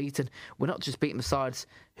 still unbeaten. We're not just beating the sides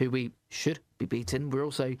who we should be beating. We're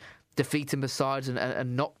also defeating the sides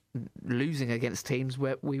and not losing against teams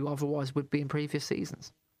where we otherwise would be in previous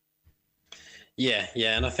seasons. Yeah,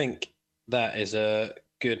 and I think that is a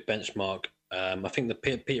good benchmark. I think the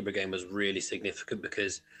Peterborough game was really significant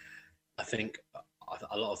because I think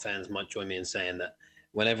a lot of fans might join me in saying that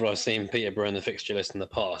whenever I've seen Peterborough in the fixture list in the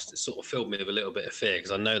past, it sort of filled me with a little bit of fear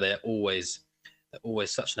because I know they're always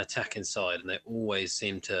such an attacking side and they always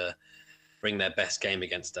seem to bring their best game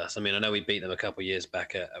against us. I mean, I know we beat them a couple of years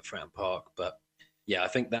back at Fratton Park, but yeah, I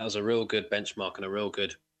think that was a real good benchmark and a real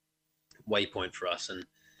good waypoint for us. And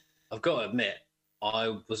I've got to admit,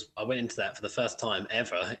 I went into that for the first time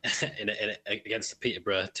ever against a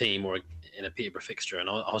Peterborough team or in a Peterborough fixture, and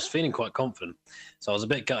I was feeling quite confident. So I was a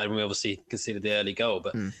bit gutted when we obviously conceded the early goal,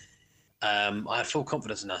 but I have full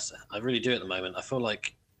confidence in us. I really do at the moment. I feel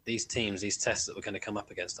like these teams, these tests that we're going to come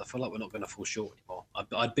up against, I feel like we're not going to fall short anymore.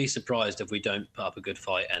 I'd be surprised if we don't put up a good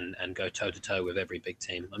fight and go toe to toe with every big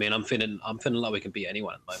team. I mean, I'm feeling like we can beat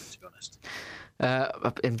anyone at the moment, to be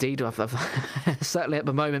honest. Indeed, certainly at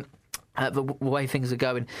the moment. The way things are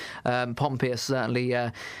going, Pompey are certainly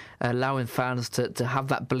allowing fans to have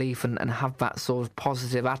that belief and have that sort of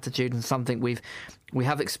positive attitude, and something we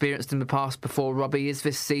have experienced in the past before. Robbie, is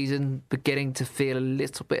this season beginning to feel a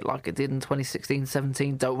little bit like it did in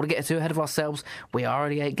 2016-17? Don't want to get too ahead of ourselves. We are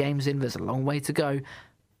already 8 games in. There's a long way to go,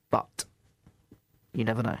 but you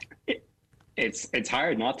never know. It's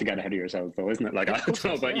hard not to get ahead of yourselves, though, isn't it? Like, I don't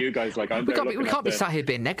know about you guys. Like, we can't be sat here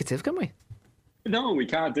being negative, can we? No, we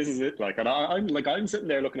can't. This is it. Like, and I'm sitting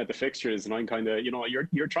there looking at the fixtures, and I'm kind of,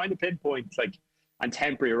 you're trying to pinpoint and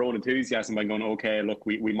temper your own enthusiasm by going, okay, look,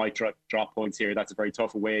 we might drop points here. That's a very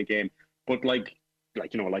tough away game. But like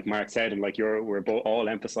Mark said, and we're both all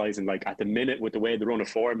emphasising, like, at the minute with the way the run of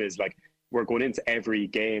form is, like, we're going into every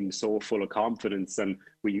game so full of confidence, and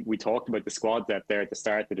we talked about the squad depth there at the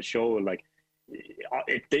start of the show, like.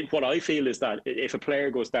 What I feel is that if a player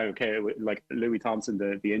goes down, okay, like Louis Thompson,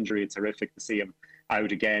 the injury, it's horrific to see him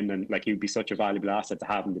out again, and like he'd be such a valuable asset to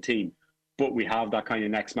have in the team. But we have that kind of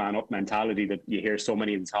next man up mentality that you hear so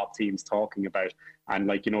many of the top teams talking about. And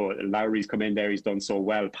Lowry's come in there, he's done so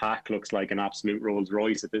well. Pack looks like an absolute Rolls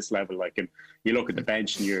Royce at this level. Like, and you look at the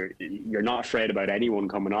bench, and you're not afraid about anyone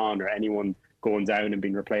coming on or anyone going down and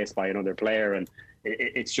being replaced by another player. And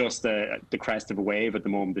it's just the crest of a wave at the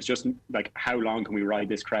moment. It's just like, how long can we ride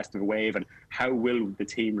this crest of a wave, and how will the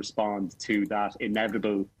team respond to that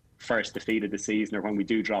inevitable first defeat of the season, or when we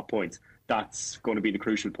do drop points? That's going to be the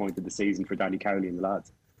crucial point of the season for Danny Cowley and the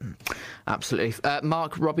lads. Absolutely.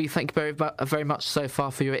 Mark, Robbie, thank you very much so far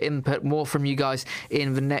for your input. More from you guys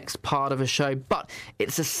in the next part of the show. But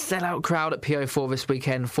it's a sellout crowd at PO4 this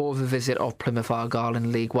weekend for the visit of Plymouth Argyle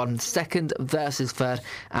in League One. 2nd versus 3rd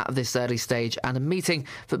at this early stage, and a meeting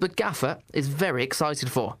that the gaffer is very excited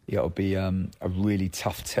for. Yeah, it'll be a really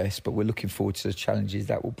tough test, but we're looking forward to the challenges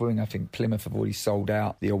that will bring. I think Plymouth have already sold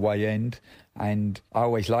out the away end, and I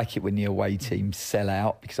always like it when the away teams sell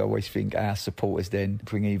out, because I always think our supporters then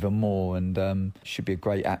bring even more, and should be a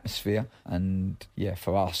great atmosphere. And yeah,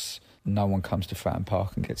 for us, no one comes to Fratton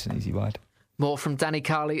Park and gets an easy ride. More from Danny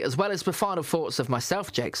Cowley, as well as the final thoughts of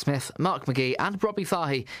myself, Jake Smith, Mark Magee and Robbie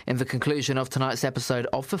Fahy in the conclusion of tonight's episode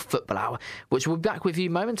of the Football Hour, which will be back with you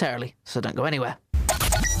momentarily, so don't go anywhere.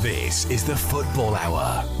 This is the Football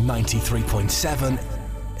Hour, 93.7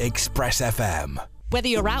 Express FM. Whether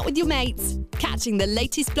you're out with your mates, catching the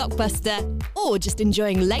latest blockbuster, or just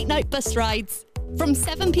enjoying late-night bus rides, from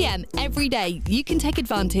 7 p.m. every day, you can take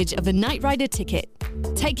advantage of a Night Rider ticket,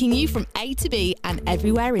 taking you from A to B and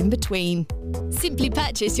everywhere in between. Simply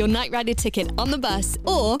purchase your Night Rider ticket on the bus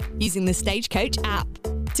or using the Stagecoach app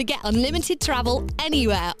to get unlimited travel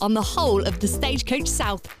anywhere on the whole of the Stagecoach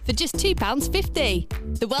South for just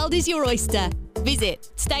 £2.50. The world is your oyster. Visit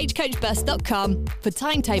stagecoachbus.com for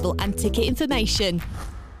timetable and ticket information.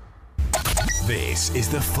 This is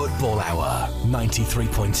the Football Hour,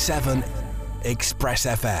 93.7 Express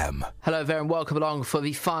FM. Hello there and welcome along for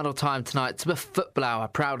the final time tonight to the Football Hour,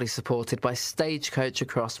 proudly supported by Stagecoach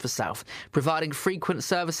across the South, providing frequent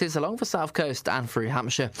services along the South Coast and through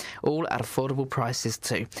Hampshire, all at affordable prices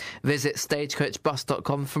too. Visit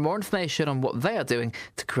stagecoachbus.com for more information on what they are doing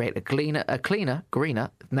to create a cleaner,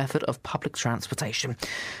 greener method of public transportation.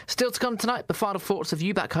 Still to come tonight, the final thoughts of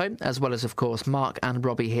you back home, as well as, of course, Mark and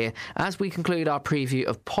Robbie here, as we conclude our preview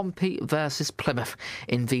of Pompey versus Plymouth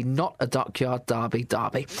in the Not a Dockyard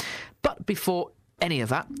Derby. But before any of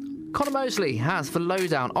that, Connor Mosley has the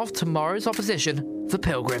lowdown of tomorrow's opposition, the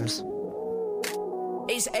Pilgrims.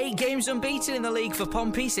 It's 8 games unbeaten in the league for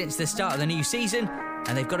Pompey since the start of the new season,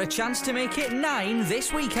 and they've got a chance to make it 9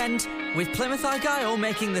 this weekend, with Plymouth Argyle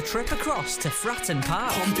making the trip across to Fratton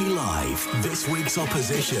Park. Pompey Live, this week's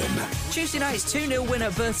opposition. Tuesday night's 2-0 win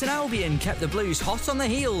at Burton Albion kept the Blues hot on the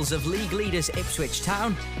heels of league leaders Ipswich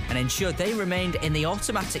Town and ensured they remained in the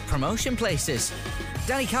automatic promotion places.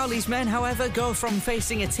 Danny Cowley's men, however, go from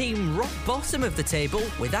facing a team rock bottom of the table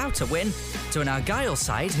without a win to an Argyle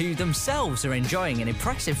side who themselves are enjoying an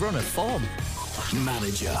impressive run of form.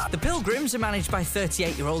 Manager. The Pilgrims are managed by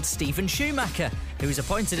 38-year-old Stephen Schumacher, who was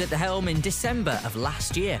appointed at the helm in December of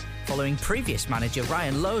last year, following previous manager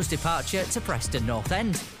Ryan Lowe's departure to Preston North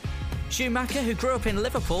End. Schumacher, who grew up in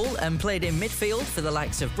Liverpool and played in midfield for the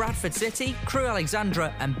likes of Bradford City, Crewe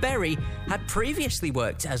Alexandra and Bury, had previously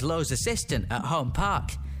worked as Lowe's assistant at Home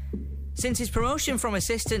Park. Since his promotion from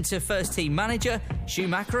assistant to first-team manager,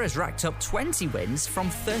 Schumacher has racked up 20 wins from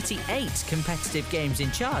 38 competitive games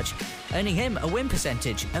in charge, earning him a win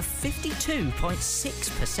percentage of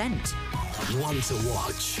 52.6%. One to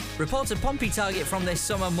watch. Reported Pompey target from this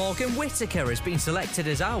summer, Morgan Whittaker, has been selected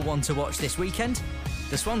as our one to watch this weekend.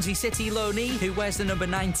 The Swansea City loanee, who wears the number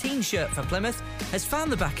 19 shirt for Plymouth, has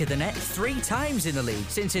found the back of the net 3 times in the league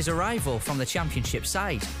since his arrival from the Championship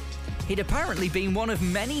side. He'd apparently been one of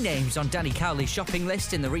many names on Danny Cowley's shopping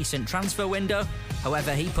list in the recent transfer window.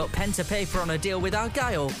 However, he put pen to paper on a deal with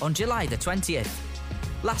Argyle on July the 20th.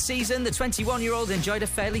 Last season, the 21-year-old enjoyed a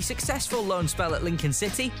fairly successful loan spell at Lincoln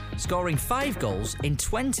City, scoring 5 goals in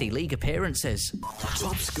 20 league appearances.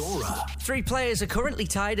 Top scorer. 3 players are currently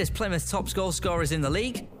tied as Plymouth top goal scorers in the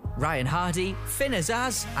league. Ryan Hardy, Finn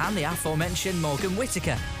Azaz and the aforementioned Morgan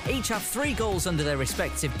Whittaker each have 3 goals under their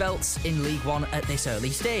respective belts in League One at this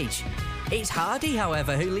early stage. It's Hardy,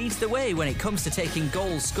 however, who leads the way when it comes to taking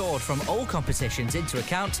goals scored from all competitions into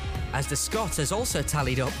account, as the Scot has also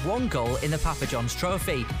tallied up 1 goal in the Papa John's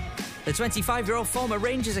Trophy. The 25-year-old former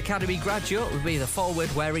Rangers Academy graduate will be the forward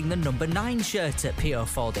wearing the number 9 shirt at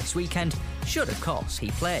PO4 this weekend, should of course he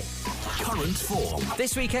play. Current form.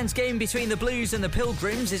 This weekend's game between the Blues and the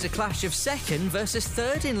Pilgrims is a clash of 2nd versus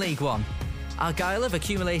 3rd in League One. Argyle have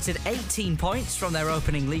accumulated 18 points from their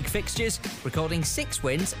opening league fixtures, recording 6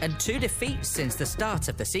 wins and 2 defeats since the start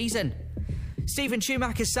of the season. Stephen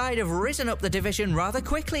Schumacher's side have risen up the division rather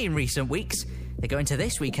quickly in recent weeks. They go into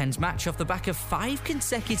this weekend's match off the back of 5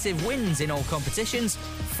 consecutive wins in all competitions.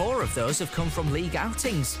 4 of those have come from league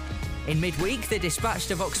outings. In midweek, they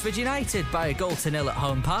dispatched of Oxford United by 1-0 at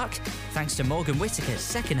Home Park, thanks to Morgan Whittaker's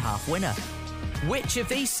second-half winner. Which of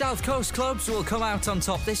these South Coast clubs will come out on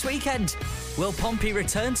top this weekend? Will Pompey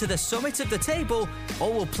return to the summit of the table,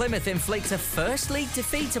 or will Plymouth inflict a first league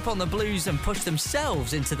defeat upon the Blues and push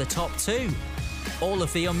themselves into the top 2? All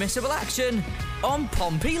of the unmissable action on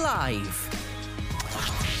Pompey Live.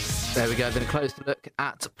 There we go, then a close look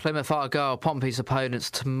at Plymouth Argyle, Pompey's opponents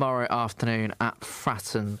tomorrow afternoon at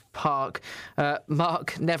Fratton Park.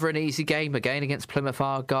 Mark, never an easy game again against Plymouth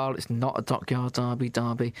Argyle. It's not a Dockyard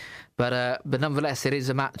derby. But nonetheless, it is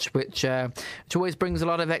a match which always brings a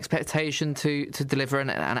lot of expectation to deliver, and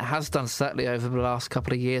it has done certainly over the last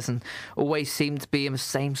couple of years, and always seemed to be in the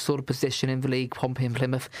same sort of position in the league, Pompey and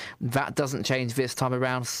Plymouth. That doesn't change this time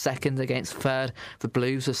around. 2nd against 3rd. The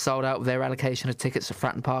Blues have sold out with their allocation of tickets at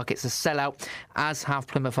Fratton Park. It's a sellout, as have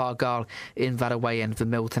Plymouth Argyle in that away end, the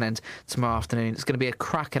Milton end, tomorrow afternoon. It's going to be a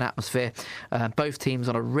cracking atmosphere. Both teams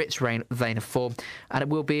on a rich vein of form, and it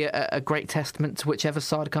will be a great testament to whichever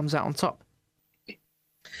side comes out on top.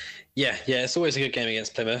 Yeah, it's always a good game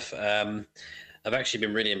against Plymouth. I've actually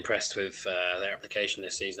been really impressed with their application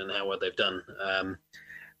this season and how well they've done.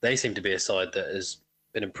 They seem to be a side that has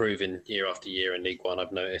been improving year after year in League One.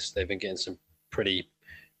 I've noticed they've been getting some pretty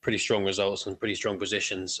strong results and pretty strong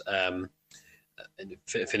positions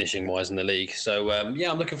finishing wise in the league. So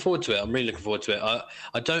I'm looking forward to it. I'm really looking forward to it.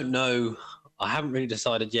 I don't know. I haven't really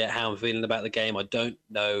decided yet how I'm feeling about the game. I don't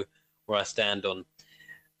know where I stand on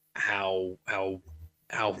how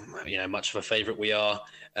much of a favourite we are.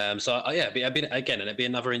 It'd be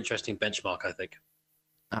another interesting benchmark, I think.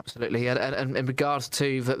 Absolutely, and in regards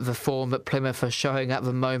to the form that Plymouth are showing at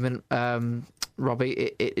the moment,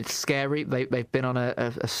 Robbie, it's scary. They've been on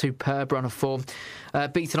a superb run of form.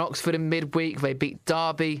 Beaten Oxford in midweek. They beat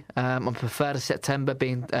Derby on the 3rd of September,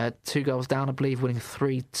 being 2 goals down, I believe, winning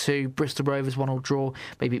 3-2. Bristol Rovers 1-1 draw.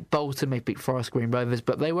 They beat Bolton. They beat Forest Green Rovers,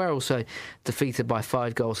 but they were also defeated by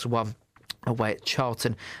 5-1 away at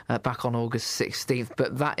Charlton back on August 16th.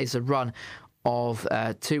 But that is a run of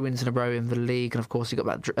 2 wins in a row in the league, and of course you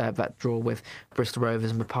got that draw with Bristol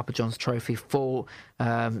Rovers and the Papa John's Trophy. 4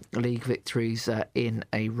 league victories in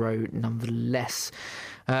a row nonetheless.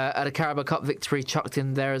 And a Carabao Cup victory chucked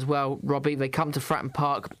in there as well. Robbie, they come to Fratton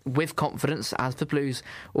Park with confidence, as the Blues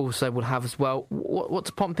also will have as well. What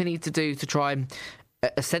does Pompey need to do to try and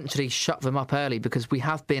essentially shut them up early, because we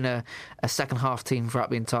have been a second half team throughout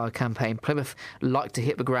the entire campaign? Plymouth like to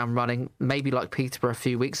hit the ground running, maybe like Peterborough a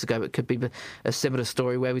few weeks ago. It could be a similar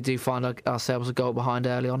story where we do find ourselves a goal behind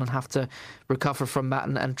early on and have to recover from that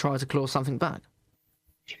and try to claw something back.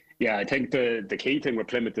 Yeah, I think the key thing with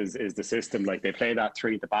Plymouth is the system. Like, they play that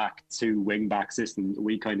 3 at the back, 2 wing back system.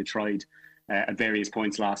 We kind of tried at various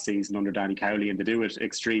points last season under Danny Cowley, and they do it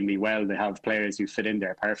extremely well. They have players who fit in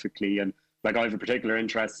there perfectly, and Like, I have a particular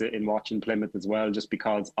interest in watching Plymouth as well, just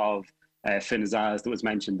because of Finn Azaz that was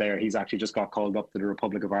mentioned there. He's actually just got called up to the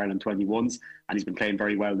Republic of Ireland 21s, and he's been playing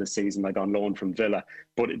very well this season, like on loan from Villa.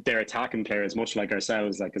 But they're attacking players, much like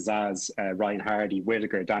ourselves, like Azaz, Ryan Hardy,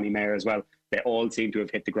 Whittaker, Danny Mayer as well. They all seem to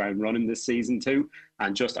have hit the ground running this season too.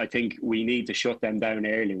 And just, I think we need to shut them down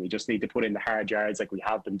early. We just need to put in the hard yards like we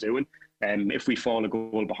have been doing. If we fall a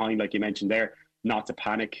goal behind, like you mentioned there, not to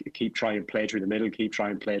panic, keep trying to play through the middle, keep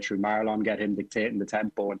trying to play through Marlon, get him dictating the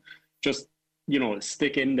tempo, and just, you know,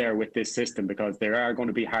 stick in there with this system, because they are going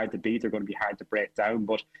to be hard to beat. They're going to be hard to break down.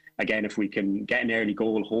 But again, if we can get an early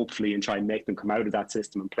goal, hopefully, and try and make them come out of that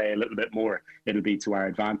system and play a little bit more, it'll be to our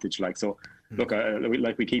advantage. Like, so, look,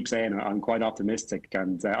 like we keep saying, I'm quite optimistic,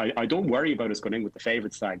 and I don't worry about us going in with the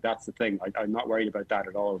favourites tag. That's the thing. I'm not worried about that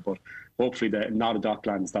at all. But hopefully, the not a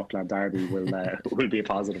Dockland derby will be a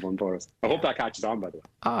positive one for us. I hope that catches on, by the way.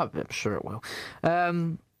 I'm sure it will.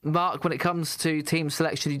 Mark, when it comes to team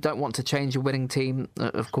selection, you don't want to change your winning team.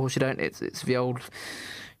 Of course you don't. It's the old,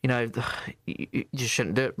 you know, you just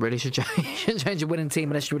shouldn't do it, really. You shouldn't change your winning team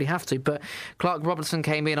unless you really have to. But Clark Robertson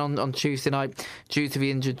came in on Tuesday night due to the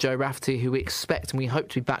injured Joe Rafferty, who we expect and we hope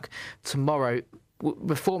to be back tomorrow.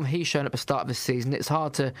 The form he's shown at the start of this season, it's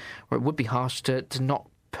hard to, or it would be harsh to not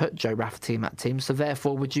put Joe Rafferty in that team. So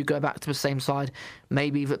therefore, would you go back to the same side,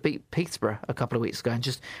 maybe that beat Peterborough a couple of weeks ago, and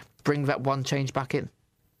just bring that one change back in?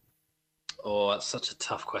 Oh, that's such a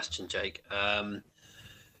tough question, Jake. I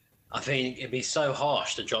think it'd be so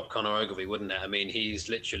harsh to drop Conor Ogilvie, wouldn't it? I mean, he's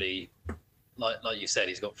literally, like you said,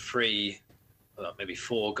 he's got maybe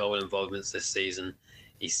 4 goal involvements this season.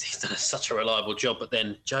 He's done such a reliable job. But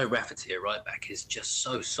then Joe Rafferty at right back is just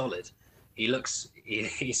so solid.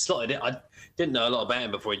 He's slotted it. I didn't know a lot about him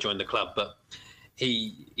before he joined the club, but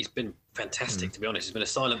he's been fantastic, to be honest. He's been a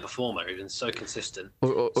silent performer. He's been so consistent.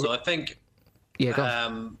 So I think... Yeah, go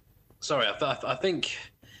on. Sorry, I think...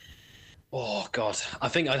 Oh, God. I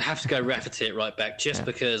think I'd have to go Rafferty at right back, just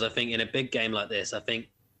because I think in a big game like this, I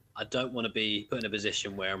don't want to be put in a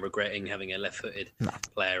position where I'm regretting having a left-footed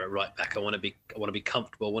player at right back. I want to be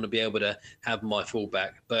comfortable. I want to be able to have my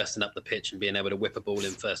fullback bursting up the pitch and being able to whip a ball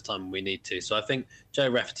in first time we need to. So I think Joe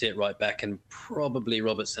Rafferty at right back and probably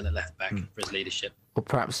Robertson at left back for his leadership. Or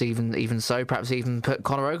perhaps even put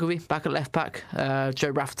Conor Ogilvie back at left back,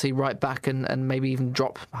 Joe Rafferty right back, and maybe even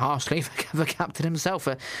drop Harsley, the captain himself,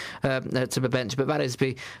 to the bench. But that is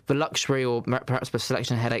the luxury, or perhaps the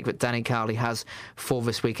selection headache that Danny Cowley has for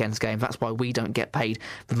this weekend's game. That's why we don't get paid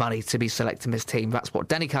the money to be selecting this team. That's what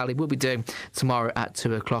Danny Cowley will be doing tomorrow at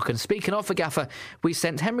 2:00. And speaking of the gaffer, we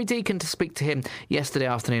sent Henry Deacon to speak to him yesterday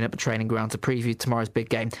afternoon at the training ground to preview tomorrow's big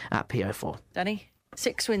game at PO4. Danny?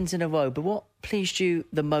 6 wins in a row, but what pleased you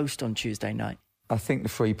the most on Tuesday night? I think the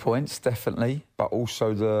 3 points, definitely, but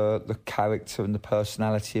also the character and the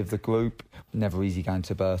personality of the group. Never easy going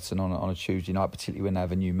to Burton on a Tuesday night, particularly when they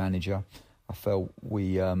have a new manager. I felt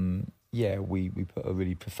we put a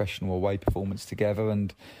really professional away performance together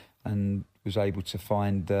and was able to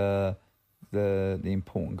find the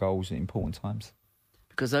important goals at important times.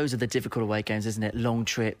 Because those are the difficult away games, isn't it? Long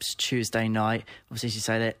trips, Tuesday night. Obviously, as you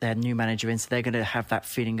say, they're new manager in, so they're going to have that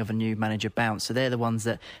feeling of a new manager bounce. So they're the ones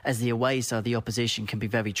that, as the away side, the opposition can be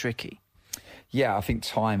very tricky. Yeah, I think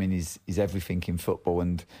timing is everything in football,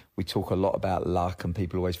 and we talk a lot about luck, and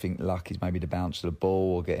people always think luck is maybe the bounce of the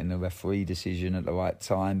ball or getting a referee decision at the right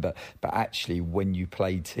time. But actually, when you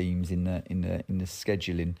play teams in the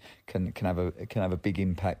scheduling, can have a big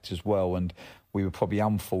impact as well. And we were probably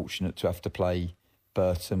unfortunate to have to play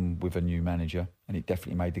Burton with a new manager, and it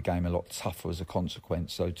definitely made the game a lot tougher as a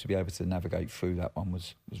consequence. So to be able to navigate through that one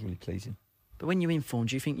was really pleasing. But when you're in form,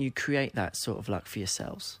 do you think you create that sort of luck for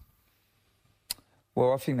yourselves?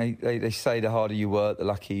 Well, I think they say the harder you work, the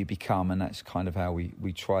luckier you become, and that's kind of how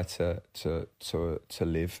we try to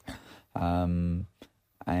live. And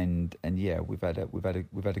yeah, we've had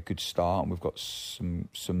a good start, and we've got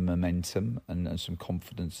some momentum and some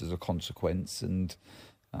confidence as a consequence. And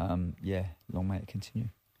long may it continue.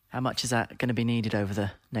 How much is that going to be needed over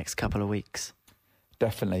the next couple of weeks?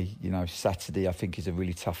 Definitely, Saturday I think is a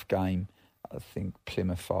really tough game. I think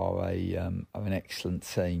Plymouth are an excellent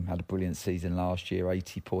team. Had a brilliant season last year,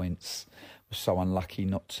 80 points. Was so unlucky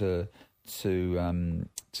not to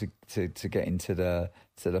get into the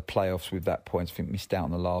playoffs with that point. I think missed out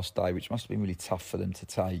on the last day, which must have been really tough for them to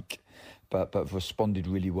take. But have responded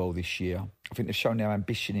really well this year. I think they've shown their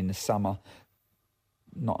ambition in the summer,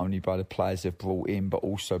 not only by the players they've brought in, but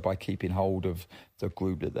also by keeping hold of the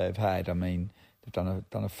group that they've had. I mean, they've done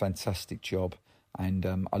a fantastic job. And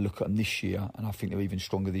I look at them this year, and I think they're even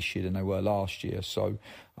stronger this year than they were last year. So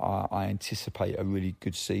I anticipate a really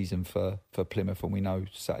good season for Plymouth, and we know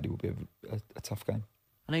Saturday will be a tough game.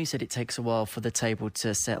 I know you said it takes a while for the table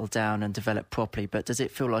to settle down and develop properly, but does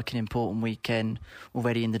it feel like an important weekend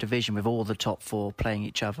already in the division with all the top four playing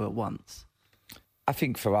each other at once? I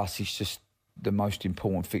think for us it's just the most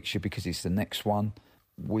important fixture because it's the next one.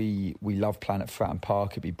 We love playing at Fratton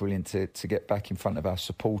Park. It'd be brilliant to get back in front of our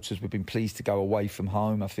supporters. We've been pleased to go away from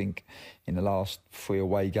home. I think in the last 3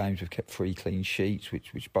 away games we've kept 3 clean sheets,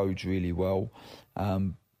 which bodes really well.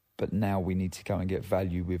 But now we need to go and get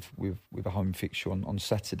value with a home fixture on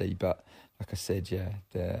Saturday. But like I said,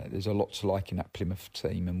 there's a lot to like in that Plymouth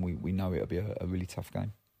team, and we know it'll be a really tough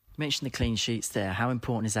game. You mentioned the clean sheets there. How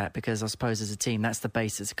important is that? Because I suppose as a team, that's the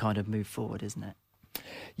basis to kind of move forward, isn't it?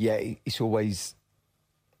 Yeah, it's always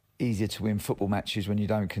easier to win football matches when you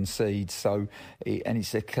don't concede. So, and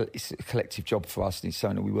it's a collective job for us, and it's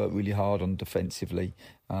something that we work really hard on defensively.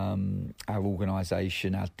 Our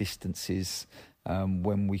organisation, our distances,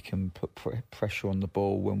 when we can put pressure on the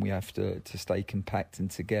ball, when we have to stay compact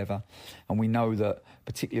and together. And we know that,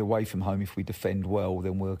 particularly away from home, if we defend well,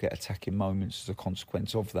 then we'll get attacking moments as a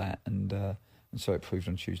consequence of that. And so it proved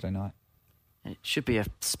on Tuesday night. It should be a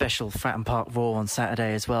special Fratton Park Roar on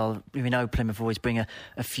Saturday as well. We know Plymouth always bring a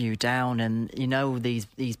few down, and you know these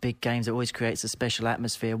big games, it always creates a special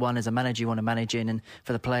atmosphere. One, as a manager, you want to manage in, and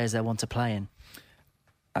for the players, they want to play in.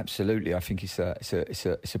 Absolutely, I think it's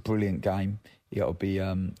a brilliant game. It'll be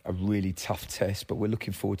a really tough test, but we're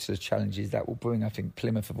looking forward to the challenges that will bring. I think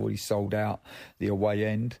Plymouth have already sold out the away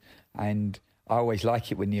end, and I always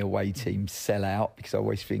like it when the away teams sell out because I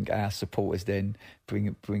always think our supporters then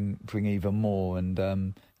bring even more. And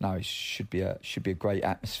no, it should be a great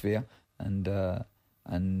atmosphere. And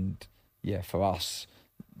yeah, for us,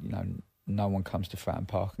 you know, no one comes to Fratton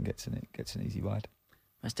Park and gets an easy ride.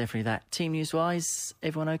 That's definitely that. Team news wise,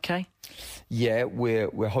 everyone okay? Yeah,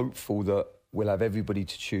 we're hopeful that we'll have everybody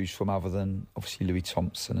to choose from other than obviously Louis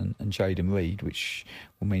Thompson and Jaden Reed, which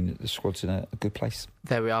will mean that the squad's in a good place.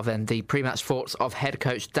 There we are then, the pre-match thoughts of head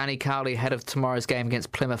coach Danny Cowley ahead of tomorrow's game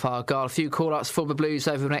against Plymouth Argyle. A few call-ups for the Blues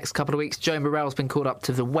over the next couple of weeks. Joe Morell's been called up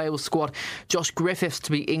to the Wales squad. Josh Griffiths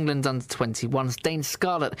to be England under-21s. Dane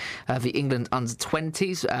Scarlett, the England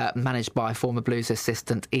under-20s, managed by former Blues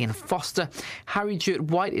assistant Ian Foster. Harry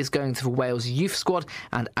Jewett-White is going to the Wales youth squad,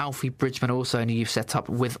 and Alfie Bridgman also in a youth set-up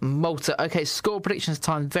with Malta. OK, score predictions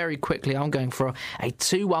time very quickly. I'm going for a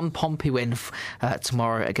 2-1 Pompey win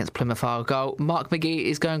tomorrow against Plymouth Argyle. Mark Magee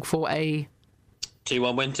is going for a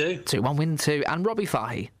 2-1 win too. 2-1 win too. And Robbie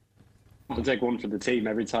Fahy. I'll take one for the team.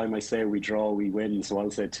 Every time I say we draw, we win, so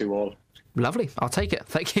I'll say 2-2. Lovely, I'll take it.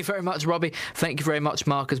 Thank you very much, Robbie. Thank you very much,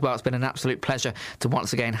 Mark, as well. It's been an absolute pleasure to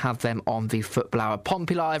once again have them on the Football Hour.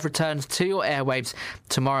 Pompey Live returns to your airwaves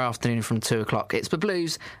tomorrow afternoon from 2 o'clock. It's the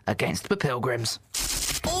Blues against the Pilgrims.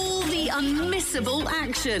 All the unmissable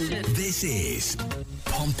action. This is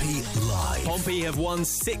Pompey Live. Pompey have won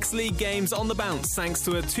 6 league games on the bounce thanks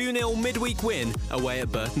to a 2-0 midweek win away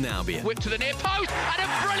at Burton Albion. Whip to the near post and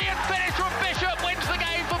a brilliant finish from Bishop wins the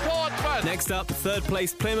game for Portsmouth. Next up, third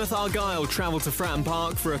place Plymouth Argyle travel to Fratton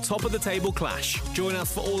Park for a top-of-the-table clash. Join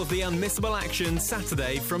us for all of the unmissable action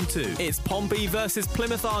Saturday from 2. It's Pompey versus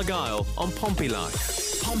Plymouth Argyle on Pompey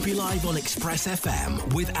Live. Pompey Live on Express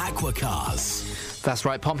FM with Aqua Cars. That's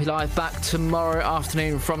right, Pompey Live back tomorrow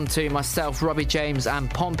afternoon from 2. Myself, Robbie James, and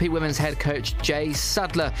Pompey women's head coach Jay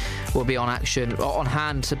Sadler will be on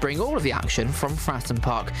hand to bring all of the action from Fratton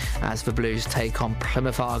Park as the Blues take on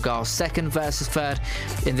Plymouth Argyle, second versus third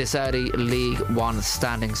in this early League One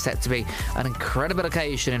standing, set to be an incredible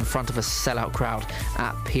occasion in front of a sellout crowd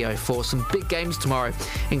at PO4. Some big games tomorrow,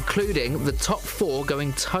 including the top 4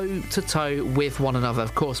 going toe-to-toe with one another.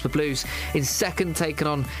 Of course, the Blues in second taking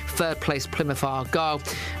on third place Plymouth Argyle.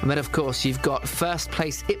 And then, of course, you've got first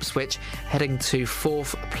place Ipswich heading to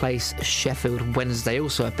fourth place Sheffield Wednesday.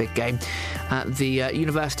 Also a big game at the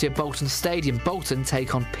University of Bolton Stadium. Bolton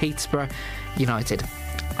take on Peterborough United.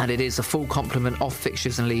 And it is a full complement of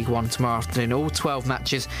fixtures in League One tomorrow afternoon. All 12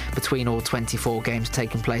 matches between all 24 games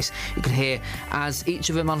taking place. You can hear as each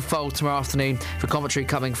of them unfold tomorrow afternoon. The commentary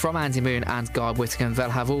coming from Andy Moon and Guy Whittingham. They'll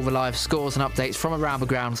have all the live scores and updates from around the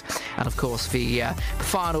grounds. And, of course, the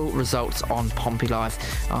final results on Pompey Live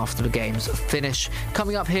after the games finish.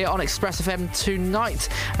 Coming up here on Express FM tonight,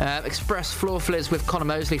 Express Floor Fillers with Conor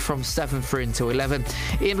Mosley from 7 through until 11.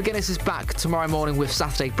 Ian McGuinness is back tomorrow morning with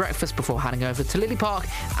Saturday Breakfast before heading over to Lily Park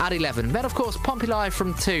at 11. Then, of course, Pompey Live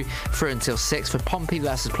from 2 through until 6 for Pompey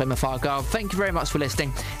versus Plymouth Argyle. Thank you very much for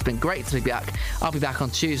listening. It's been great to be back. I'll be back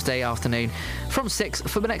on Tuesday afternoon from 6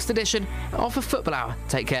 for the next edition of the Football Hour.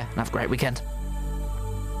 Take care and have a great weekend.